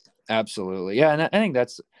 Yeah, absolutely. Yeah. And I think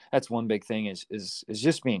that's one big thing is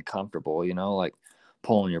just being comfortable, like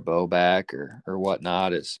pulling your bow back or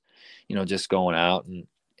whatnot is, just going out and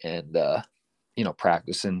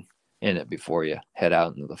practicing in it before you head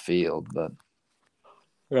out into the field. But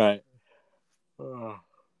right.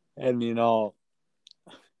 And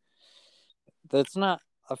that's not,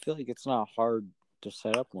 I feel like it's not hard to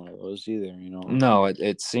set up one of those either, No,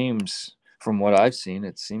 it seems, from what I've seen,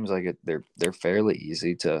 it seems like they're fairly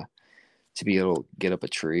easy to be able to get up a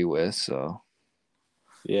tree with. So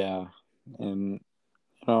yeah. And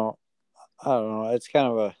I don't know. It's kind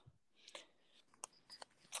of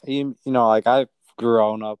like I've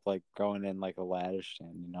grown up like going in like a ladder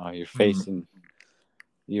stand.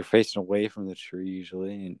 You're facing away from the tree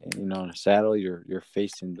usually, and in a saddle you're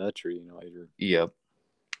facing the tree. Yep.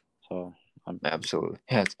 So Absolutely.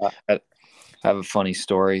 Yeah. I have a funny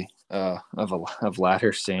story of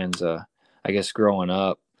ladder stands. I guess growing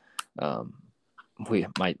up,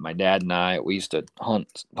 my dad and we used to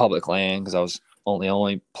hunt public land because I was the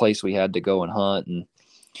only place we had to go and hunt, and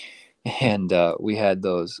we had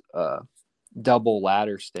those double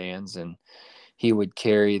ladder stands, and he would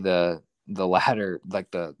carry the ladder, like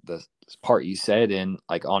the part you said, in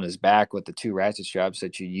like on his back with the two ratchet straps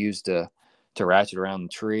that you use to ratchet around the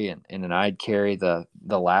tree, and then I'd carry the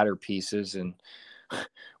ladder pieces, and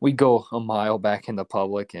we'd go a mile back in the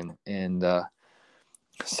public and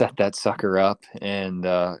set that sucker up. And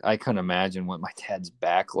I couldn't imagine what my dad's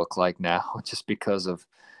back looked like now, just because of,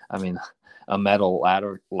 I mean, a metal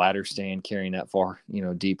ladder stand carrying that far,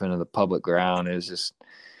 deep into the public ground. It was just,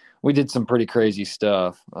 we did some pretty crazy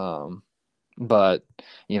stuff. But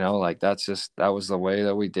like that was the way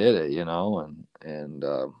that we did it, and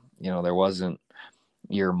there wasn't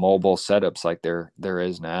your mobile setups like there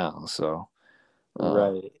is now. So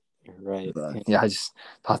right. but, yeah, I just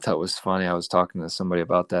thought that was funny. I was talking to somebody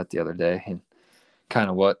about that the other day, and kind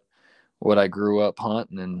of what I grew up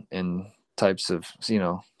hunting and types of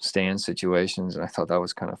stand situations, and I thought that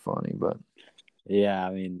was kind of funny. But yeah,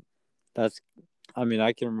 I mean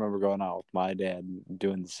I can remember going out with my dad and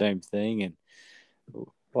doing the same thing, and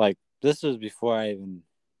like this was before I even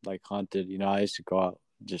like hunted. I used to go out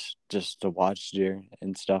just to watch deer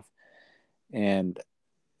and stuff, and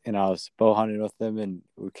I was bow hunting with them, and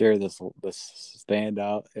we carried this stand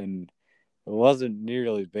out, and it wasn't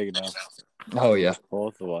nearly big enough. Oh yeah,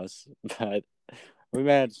 both of us, but we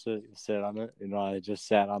managed to sit on it. I just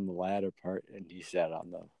sat on the ladder part, and he sat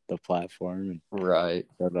on the platform, and right,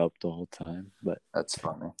 set up the whole time. But that's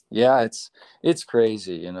funny. Yeah, it's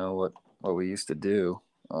crazy, what we used to do.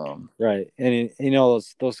 Right, and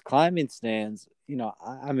those climbing stands.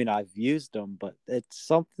 I mean, I've used them, but it's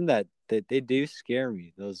something that they do scare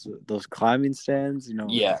me. Those climbing stands.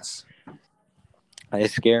 Yes. They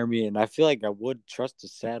scare me, and I feel like I would trust a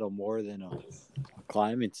saddle more than a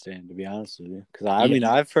climbing stand, to be honest with you. Because I mean,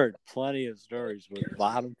 I've heard plenty of stories where the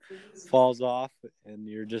bottom falls off and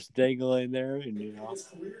you're just dangling there, and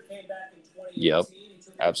Yep,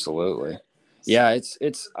 absolutely. Yeah,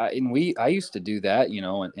 I used to do that,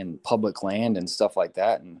 in public land and stuff like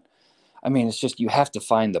that, and I mean, it's just you have to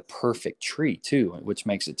find the perfect tree too, which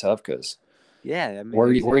makes it tough because. Yeah, I mean, where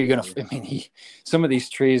are you going to? I mean, some of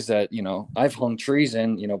these trees that I've hung trees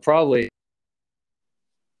in, probably.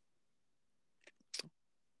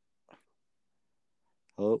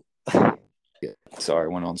 Oh, sorry,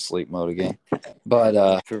 went on sleep mode again.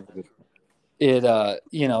 But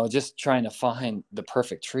just trying to find the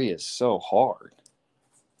perfect tree is so hard.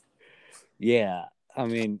 Yeah, I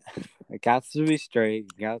mean, it got to be straight.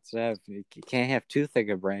 You can't have too thick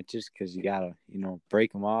of branches because you gotta,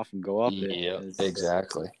 break them off and go up it. Yeah,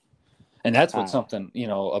 exactly. And that's what something,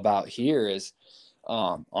 about here is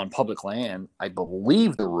on public land. I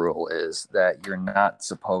believe the rule is that you're not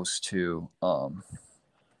supposed to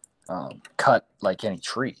cut like any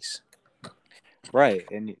trees. Right,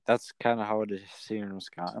 and that's kind of how it is here in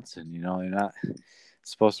Wisconsin. You're not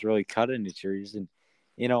supposed to really cut any trees, and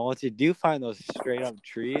once you do find those straight up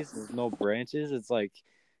trees, there's no branches. It's like,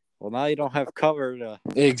 well, now you don't have cover to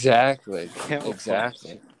exactly.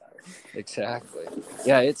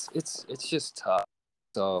 Yeah, it's just tough.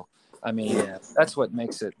 So I mean, that's what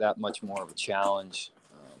makes it that much more of a challenge.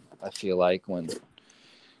 I feel like when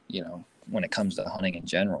it comes to hunting in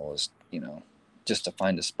general is just to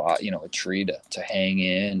find a spot, a tree to hang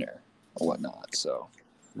in or whatnot. So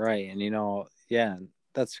right, and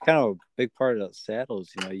that's kind of a big part of the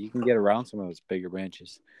saddles. You can get around some of those bigger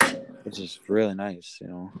branches, which is really nice.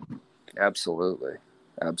 Absolutely.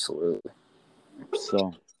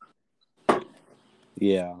 So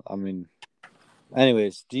yeah, I mean,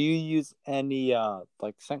 anyways, do you use any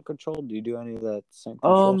like scent control? Do you do any of that scent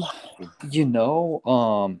control?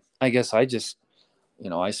 I guess I just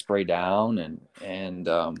I spray down and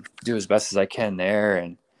do as best as I can there.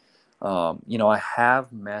 And I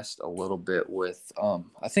have messed a little bit with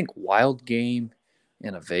I think Wild Game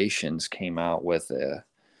Innovations came out with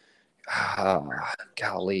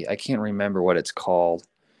golly, I can't remember what it's called,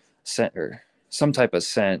 scent or some type of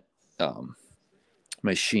scent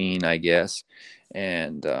machine, I guess.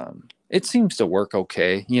 And it seems to work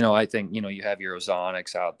okay. I think you have your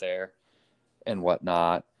ozonics out there and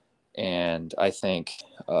whatnot, and I think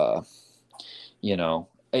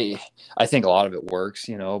I think a lot of it works,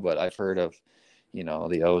 but I've heard of,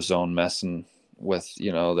 the ozone messing with,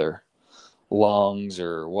 their lungs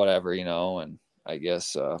or whatever, and I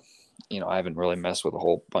guess, I haven't really messed with a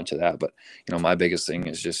whole bunch of that, but, my biggest thing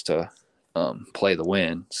is just to play the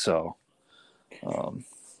win. So,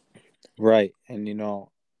 right. And,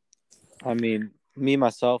 I mean, me,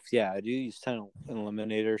 myself, yeah, I do use Scent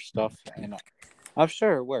Eliminator stuff, and I'm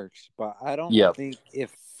sure it works, but I don't yep, think it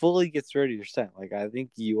fully gets rid of your scent. Like, I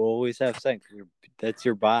think you always have scent. That's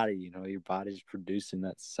your body, your body's producing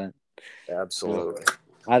that scent. absolutely. So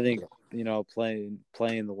I think, playing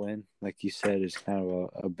the win, like you said, is kind of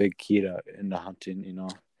a big key into hunting.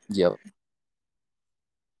 Yep.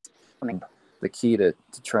 I mean, the key to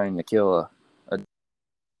trying to kill a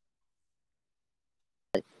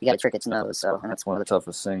you got to trick its nose, so that's one of the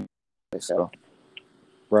toughest things. So,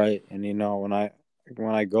 right. And when I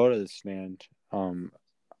go to the stand, I'm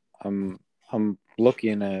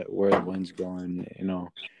looking at where the wind's going,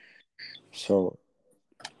 so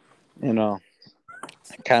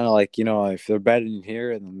kind of like if they're bedding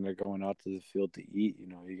here and then they're going out to the field to eat,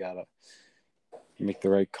 you gotta make the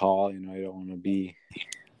right call. You don't want to be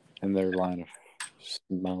in their line of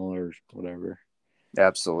smell or whatever.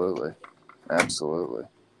 absolutely.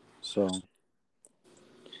 So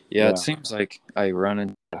yeah, it seems like I run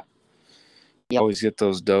into. You always get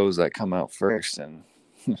those does that come out first, and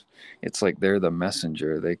it's like they're the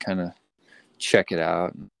messenger. They kind of check it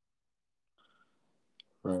out.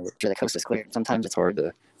 right. The coast is clear. Sometimes it's hard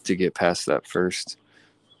to get past that first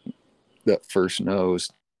nose.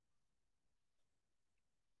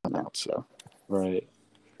 So Right.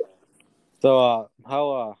 So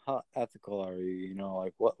how ethical are you?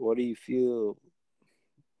 Like what do you feel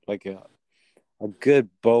like a good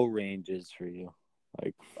bow range is for you?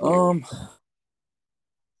 Like I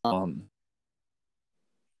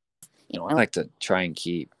like to try and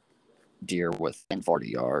keep deer within 40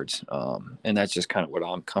 yards. And that's just kind of what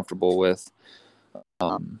I'm comfortable with.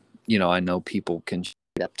 I know people can shoot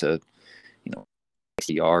up to,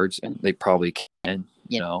 60 yards, and they probably can,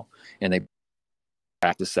 and they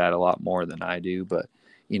practice that a lot more than I do. But,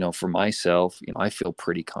 for myself, I feel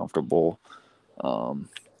pretty comfortable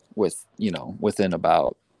with, within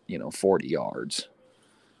about, 40 yards.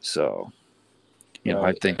 So,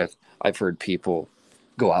 I think I've heard people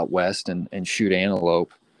go out west and shoot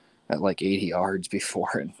antelope at like 80 yards before.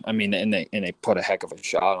 And I mean, and they put a heck of a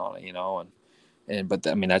shot on it, but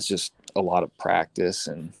I mean, that's just a lot of practice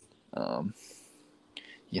and,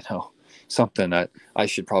 something that I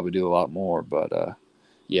should probably do a lot more. But,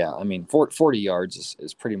 yeah, I mean, 40 yards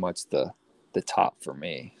is pretty much the top for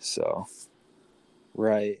me. So.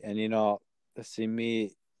 right. And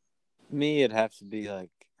see it'd have to be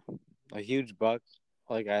like a huge buck.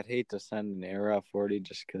 Like I'd hate to send an arrow at 40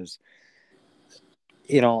 just because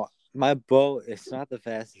my bow, it's not the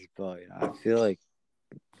fastest bow. I feel like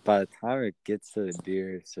by the time it gets to the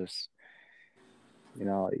deer, it's just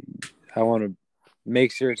I want to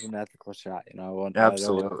make sure it's an ethical shot. I don't want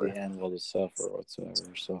the animal to suffer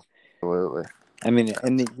whatsoever. So Absolutely. I mean,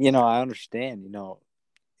 and I understand.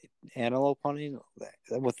 Antelope hunting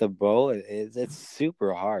with the bow, it's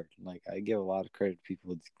super hard. Like I give a lot of credit to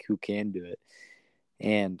people who can do it,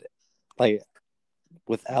 and like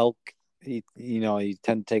with elk, you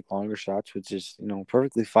tend to take longer shots, which is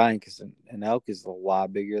perfectly fine because an elk is a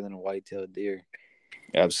lot bigger than a white-tailed deer.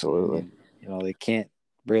 Absolutely. And, they can't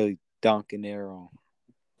really dunk an arrow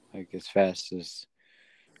like as fast as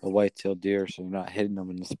a white-tailed deer, so you're not hitting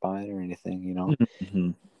them in the spine or anything.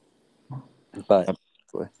 Mm-hmm. But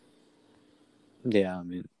Absolutely. yeah, I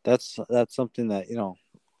mean that's something that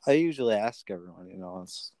I usually ask everyone.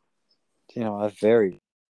 It's I've varied.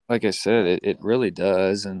 Like I said, it really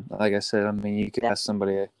does. And like I said, I mean, you could ask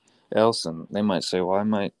somebody else and they might say, well, I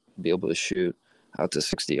might be able to shoot out to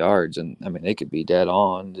 60 yards. And I mean, they could be dead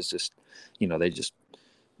on. It's just,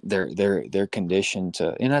 they're conditioned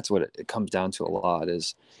to, and that's what it comes down to a lot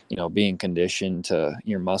is, being conditioned to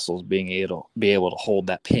your muscles being able to hold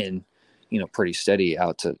that pin, pretty steady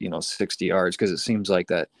out to, 60 yards. Cause it seems like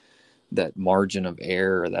that margin of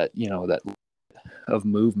error, that, that of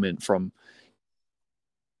movement from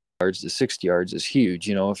yards to 60 yards is huge.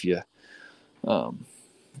 If you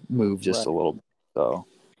move just a little bit. So.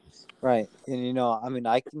 Right. And, I mean,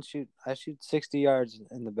 I shoot 60 yards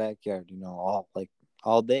in the backyard,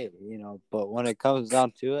 all day, but when it comes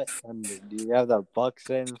down to it, and do you have that buck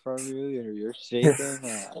sitting in front of you and you're shaking?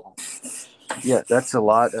 Yeah, that's a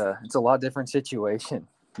lot. It's a lot different situation.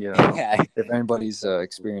 Yeah. If anybody's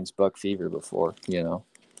experienced buck fever before, Yeah.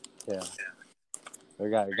 I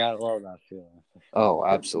got to love that feeling. Oh,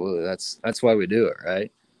 absolutely. That's why we do it,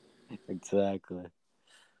 right? Exactly.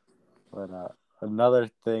 But another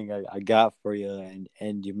thing I got for you,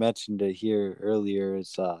 and you mentioned it here earlier,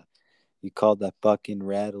 is you called that bucking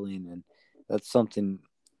rattling, and that's something,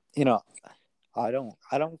 you know, I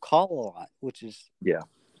don't call a lot, which is Yeah.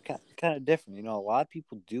 kind of different. You know, a lot of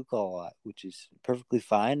people do call a lot, which is perfectly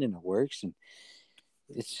fine and it works, and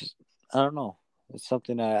it's just, I don't know, it's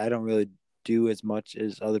something I don't really do as much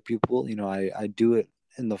as other people. You know, I do it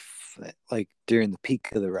in like during the peak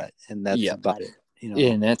of the rut, and that's Yeah. about it. You know.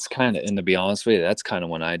 And that's kind of, and to be honest with you, that's kind of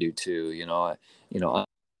when I do too. I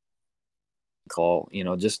call,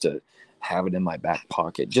 just to have it in my back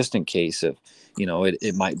pocket, just in case of,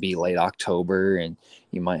 it might be late October and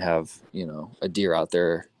you might have, a deer out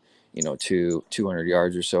there, 200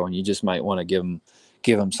 yards or so, and you just might want to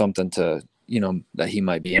give him something to, that he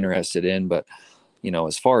might be interested in. But,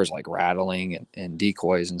 as far as like rattling and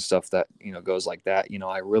decoys and stuff that, goes like that,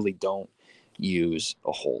 I really don't use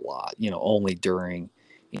a whole lot, only during,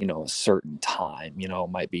 a certain time, it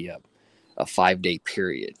might be a 5-day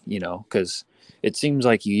period, because it seems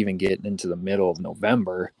like you even get into the middle of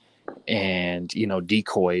November and,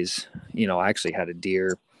 decoys, I actually had a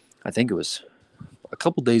deer, I think it was a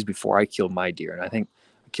couple days before I killed my deer. And I think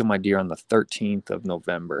I killed my deer on the 13th of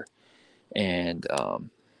November. And,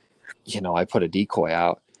 I put a decoy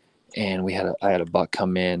out and I had a buck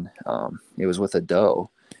come in. It was with a doe.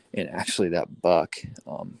 And actually that buck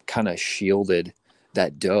kind of shielded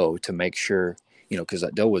that doe to make sure, because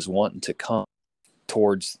that doe was wanting to come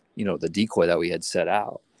towards, the decoy that we had set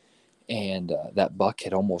out. And that buck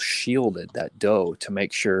had almost shielded that doe to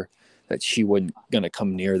make sure that she wasn't going to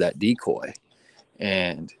come near that decoy.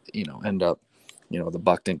 And, end up, the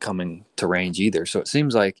buck didn't come into range either. So it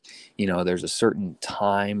seems like, there's a certain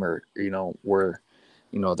time or, where,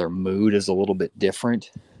 their mood is a little bit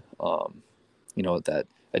different. That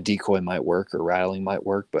a decoy might work or rattling might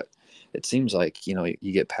work, but it seems like, you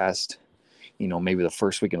get past, maybe the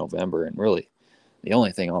first week of November and really the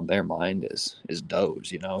only thing on their mind is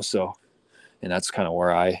does, so, and that's kind of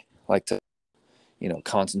where I like to,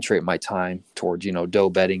 concentrate my time towards, doe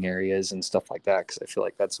bedding areas and stuff like that. Cause I feel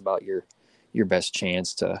like that's about your best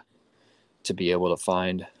chance to be able to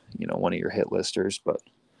find, one of your hit listers. But,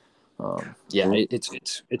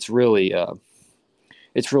 it's really,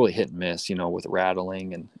 it's really hit and miss, with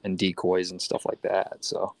rattling and decoys and stuff like that.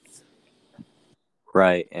 So.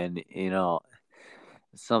 Right. And,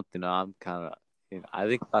 it's something I'm kind of, I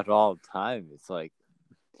think about it all the time. It's like,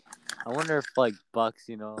 I wonder if like bucks,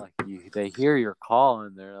 like they hear your call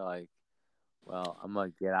and they're like, well, I'm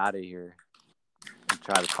going to get out of here and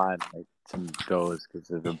try to find like some does because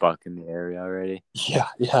there's a buck in the area already. Yeah,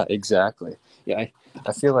 exactly. Yeah,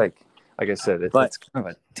 I feel like I said, it's kind of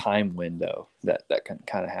a time window that can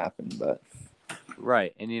kind of happen. But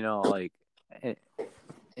right, and like,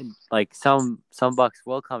 and like some bucks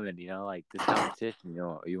will come in, like this competition.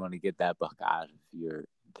 You want to get that buck out of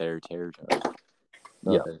their territory.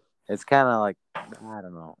 So yeah, it's kind of like, I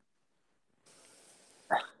don't know.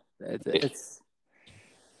 It's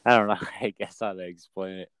I don't know. I guess how to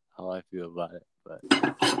explain it, how I feel about it, but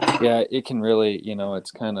yeah, it can really,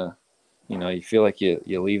 it's kind of, you feel like you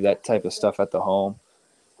leave that type of stuff at the home,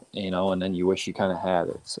 and then you wish you kind of had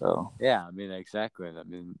it. So yeah, I mean, exactly. I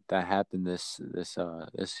mean, that happened this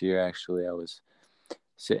year. Actually, I was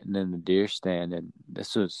sitting in the deer stand, and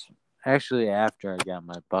this was actually after I got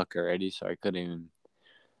my buck already, so I couldn't even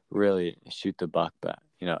really shoot the buck, but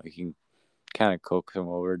you can kind of coax him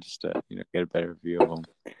over just to get a better view of him.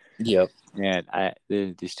 yep. And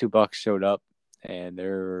these two bucks showed up, and they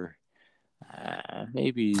were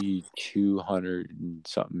maybe 200 and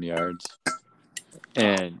something yards,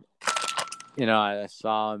 and I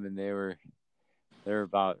saw them, and they looked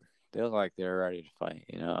like they were ready to fight.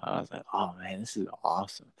 I was like, oh man, this is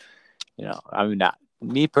awesome. I mean, not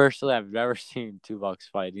me personally, I've never seen two bucks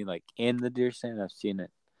fighting like in the deer stand. I've seen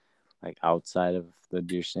it like outside of the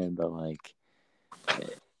deer stand, but like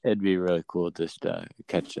it'd be really cool just to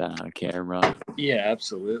catch that on camera. Yeah,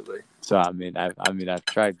 absolutely. So I mean, I've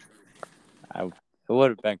tried. It would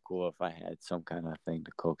have been cool if I had some kind of thing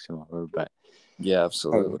to coax him over, but Yeah,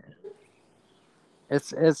 absolutely.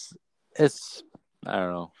 It's I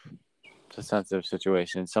don't know. It's a sensitive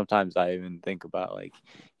situation. Sometimes I even think about like,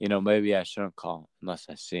 maybe I shouldn't call unless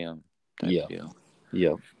I see him. Yeah. Deal.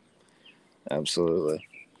 Yep. Absolutely.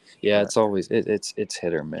 Yeah, it's always it's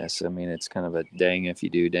hit or miss. I mean, it's kind of a dang if you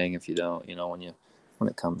do, dang if you don't. When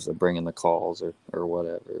it comes to bringing the calls or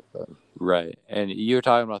whatever. But right. And you were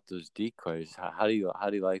talking about those decoys. How do you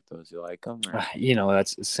like those? You like them? Or?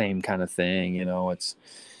 that's the same kind of thing. It's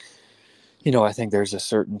I think there's a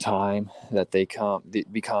certain time that they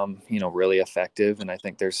become, really effective. And I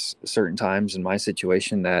think there's certain times in my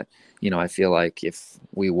situation that, I feel like if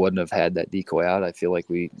we wouldn't have had that decoy out, I feel like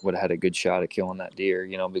we would have had a good shot at killing that deer,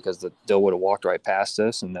 because the doe would have walked right past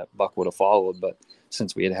us and that buck would have followed. But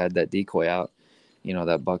since we had that decoy out,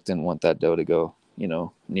 that buck didn't want that doe to go,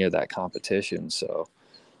 near that competition. So,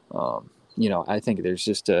 I think there's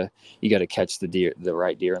just you got to catch the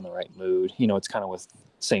right deer in the right mood. It's kind of with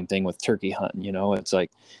same thing with turkey hunting. It's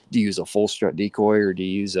like, do you use a full strut decoy or do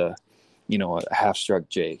you use a half struck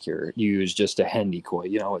Jake, or you use just a hen decoy?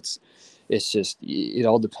 It's just, it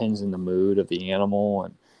all depends on the mood of the animal.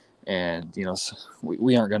 And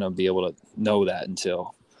we aren't going to be able to know that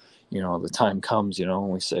until, the time comes, and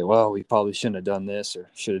we say, well, we probably shouldn't have done this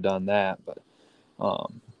or should have done that. But,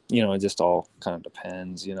 it just all kind of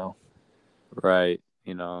depends. Right.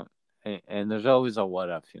 And there's always a what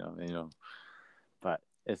if, but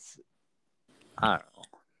it's, I don't know.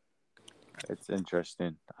 It's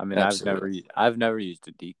interesting. I mean, Absolutely. I've never used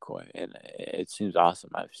a decoy, and it seems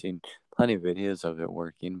awesome. I've seen plenty of videos of it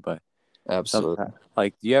working, but Absolutely.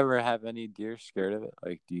 like, do you ever have any deer scared of it?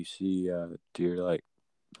 Like, do you see deer like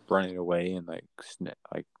running away and like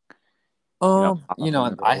like, and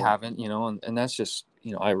I haven't, and that's just,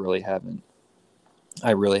 I really haven't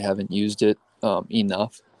used it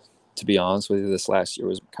enough, to be honest with you. This last year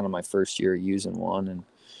was kind of my first year using one,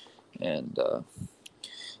 and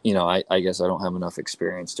I guess I don't have enough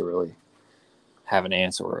experience to really have an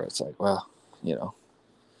answer where it's like, well,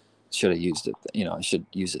 should have used it, I should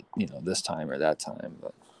use it, this time or that time.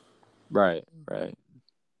 But right.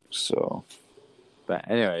 So, but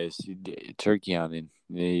anyways, turkey hunting.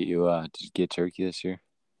 You did you get turkey this year?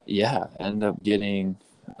 yeah, I ended up getting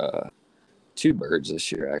 2 birds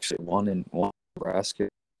this year, actually. One in Nebraska,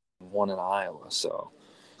 one in Iowa. So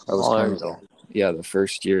that was kind of the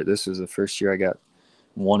first year. This was the first year I got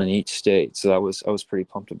one in each state. So I was pretty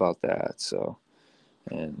pumped about that. So,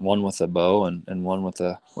 and one with a bow and one with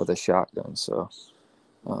a shotgun. So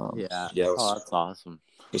that's awesome.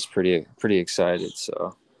 Was pretty excited.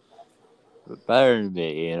 So better than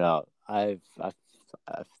me, I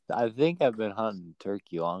think I've been hunting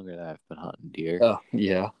turkey longer than I've been hunting deer. Oh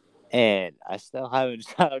yeah. And I still haven't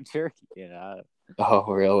shot a turkey, Oh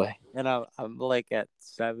really? And I'm like at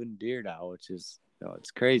 7 deer now, which is,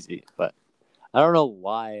 it's crazy. But I don't know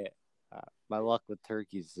why my luck with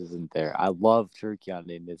turkeys isn't there. I love turkey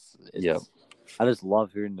hunting. It's I just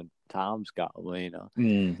love hearing the toms gobbling,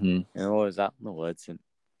 Mm-hmm. And always out in the woods. And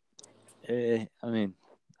I mean,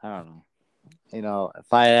 I don't know.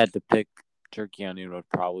 If I had to pick, turkey hunting would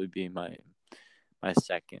probably be my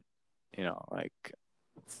second.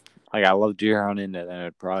 Like I love deer hunting, and then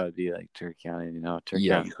it'd probably be like turkey hunting. Turkey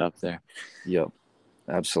hunting's up there. Yep,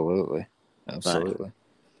 absolutely. But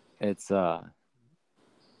it's I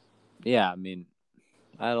mean,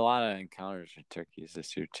 I had a lot of encounters with turkeys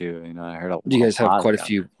this year too. I heard a lot. Do you guys have quite a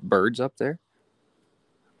few birds up there?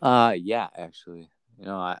 Yeah, actually.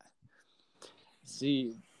 I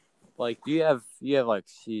see. Like, do you have like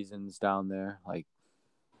seasons down there, like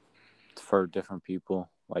for different people,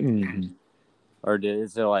 like, or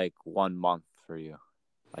is it like 1 month for you?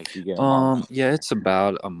 Like you get a month? Yeah, it's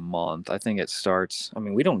about a month. I think it starts. I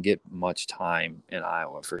mean, we don't get much time in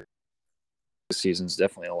Iowa for the season's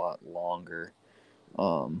definitely a lot longer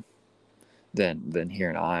than here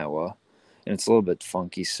in Iowa, and it's a little bit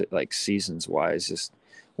funky, like seasons wise, just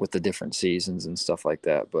with the different seasons and stuff like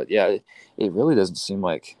that. But yeah, it really doesn't seem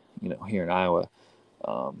like here in Iowa,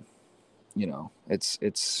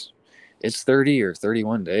 it's 30 or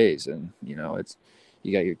 31 days, and it's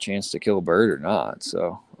you got your chance to kill a bird or not.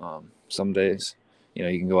 So some days, you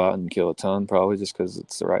can go out and kill a ton probably just because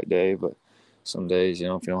it's the right day, but some days, if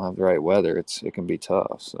you don't have the right weather, it can be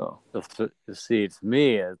tough. So see, to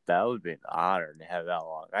me, that would be an honor to have that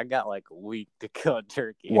long. I got like a week to kill a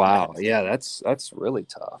turkey. Wow, yeah, that's really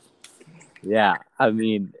tough. Yeah, I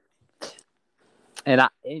mean, and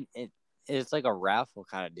it's like a raffle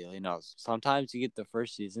kind of deal. Sometimes you get the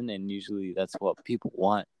first season, and usually that's what people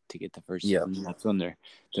want to get the first season. That's when they're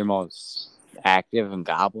most active and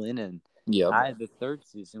gobbling. And I had the third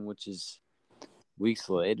season, which is weeks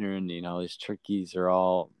later, and these turkeys are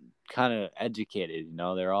all kind of educated.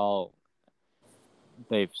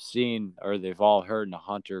 They've seen or they've all heard a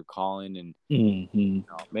hunter calling, and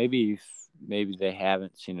maybe they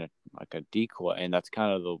haven't seen a decoy, and that's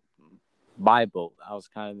kind of the Bible. I was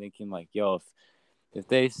kind of thinking like, yo, if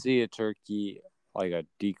they see a turkey like a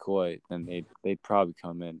decoy, then they'd probably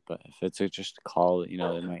come in. But if it's just a call, they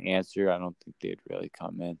might answer. I don't think they'd really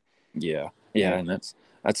come in. Yeah, and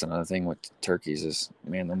that's another thing with turkeys is,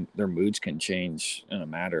 man, their moods can change in a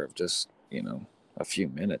matter of just a few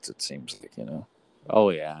minutes, it seems like. Oh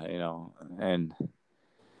yeah, and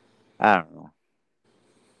I don't know.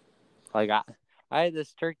 Like I had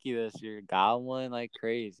this turkey this year, gobbling like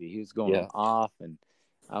crazy. He was going Yeah. off, and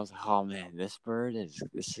I was like, "Oh man, this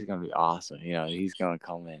is gonna be awesome." He's gonna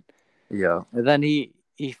come in. Yeah. And then he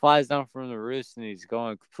flies down from the roost, and he's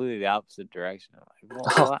going completely the opposite direction. I'm like,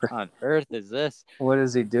 well, what on earth is this? What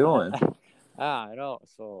is he doing? I know.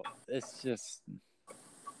 So it's just,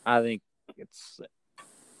 I think it's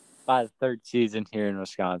by the third season here in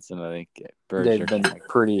Wisconsin. I think birds They've are been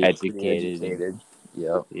pretty educated.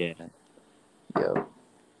 Yep. Yeah. Yep.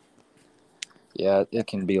 Yeah, it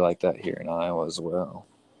can be like that here in Iowa as well.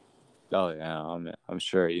 Oh yeah, I'm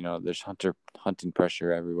sure. There's hunting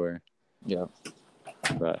pressure everywhere. Yep.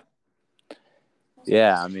 But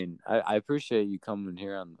yeah, I mean, I appreciate you coming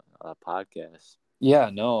here on the podcast.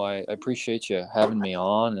 Yeah, no, I appreciate you having me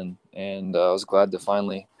on, and I was glad to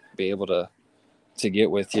finally be able to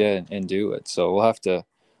get with you and do it. So we'll have to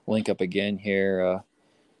link up again here,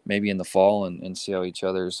 maybe in the fall, and see how each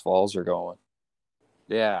other's falls are going.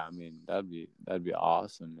 Yeah, I mean that'd be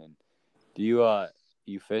awesome. And do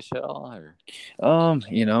you fish at all or?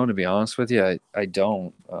 To be honest with you, I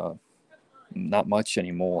don't, not much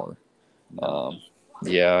anymore.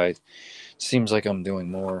 Yeah, it seems like I'm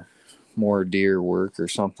doing more deer work or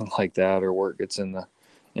something like that, or work gets in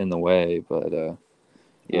the way. But yeah,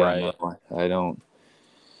 Right. no,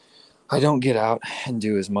 I don't get out and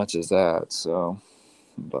do as much as that. So,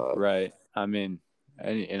 but Right. I mean,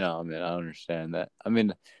 I understand that. I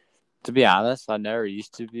mean, to be honest, I never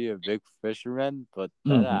used to be a big fisherman, but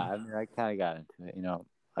then I kind of got into it.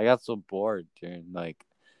 I got so bored during like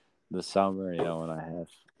the summer, when I have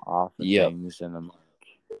off and things, and I'm like,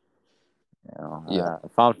 I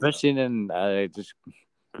found fishing, and I just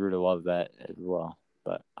grew to love that as well.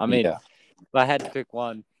 But I mean, if I had to pick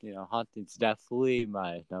one, hunting's definitely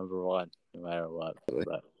my number one, no matter what.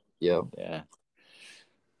 But yeah.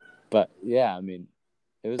 But yeah, I mean,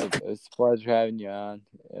 it was a pleasure having you on.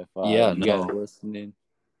 If you guys are listening,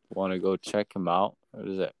 want to go check him out, what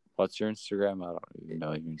is it? What's your Instagram? I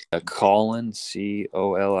don't even know. Colin, COLIN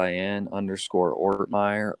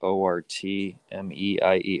 _Ortmeyer,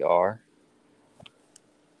 ORTMEIER.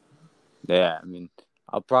 Yeah, I mean,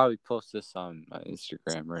 I'll probably post this on my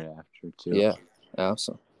Instagram right after too. Yeah,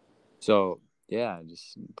 awesome. So yeah,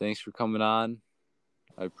 just thanks for coming on.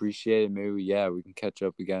 I appreciate it. Maybe we can catch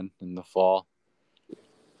up again in the fall.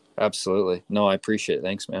 Absolutely. No, I appreciate it.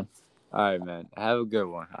 Thanks, man. All right, man. Have a good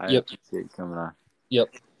one. I appreciate you coming on. Yep.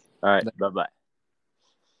 All right. Bye-bye.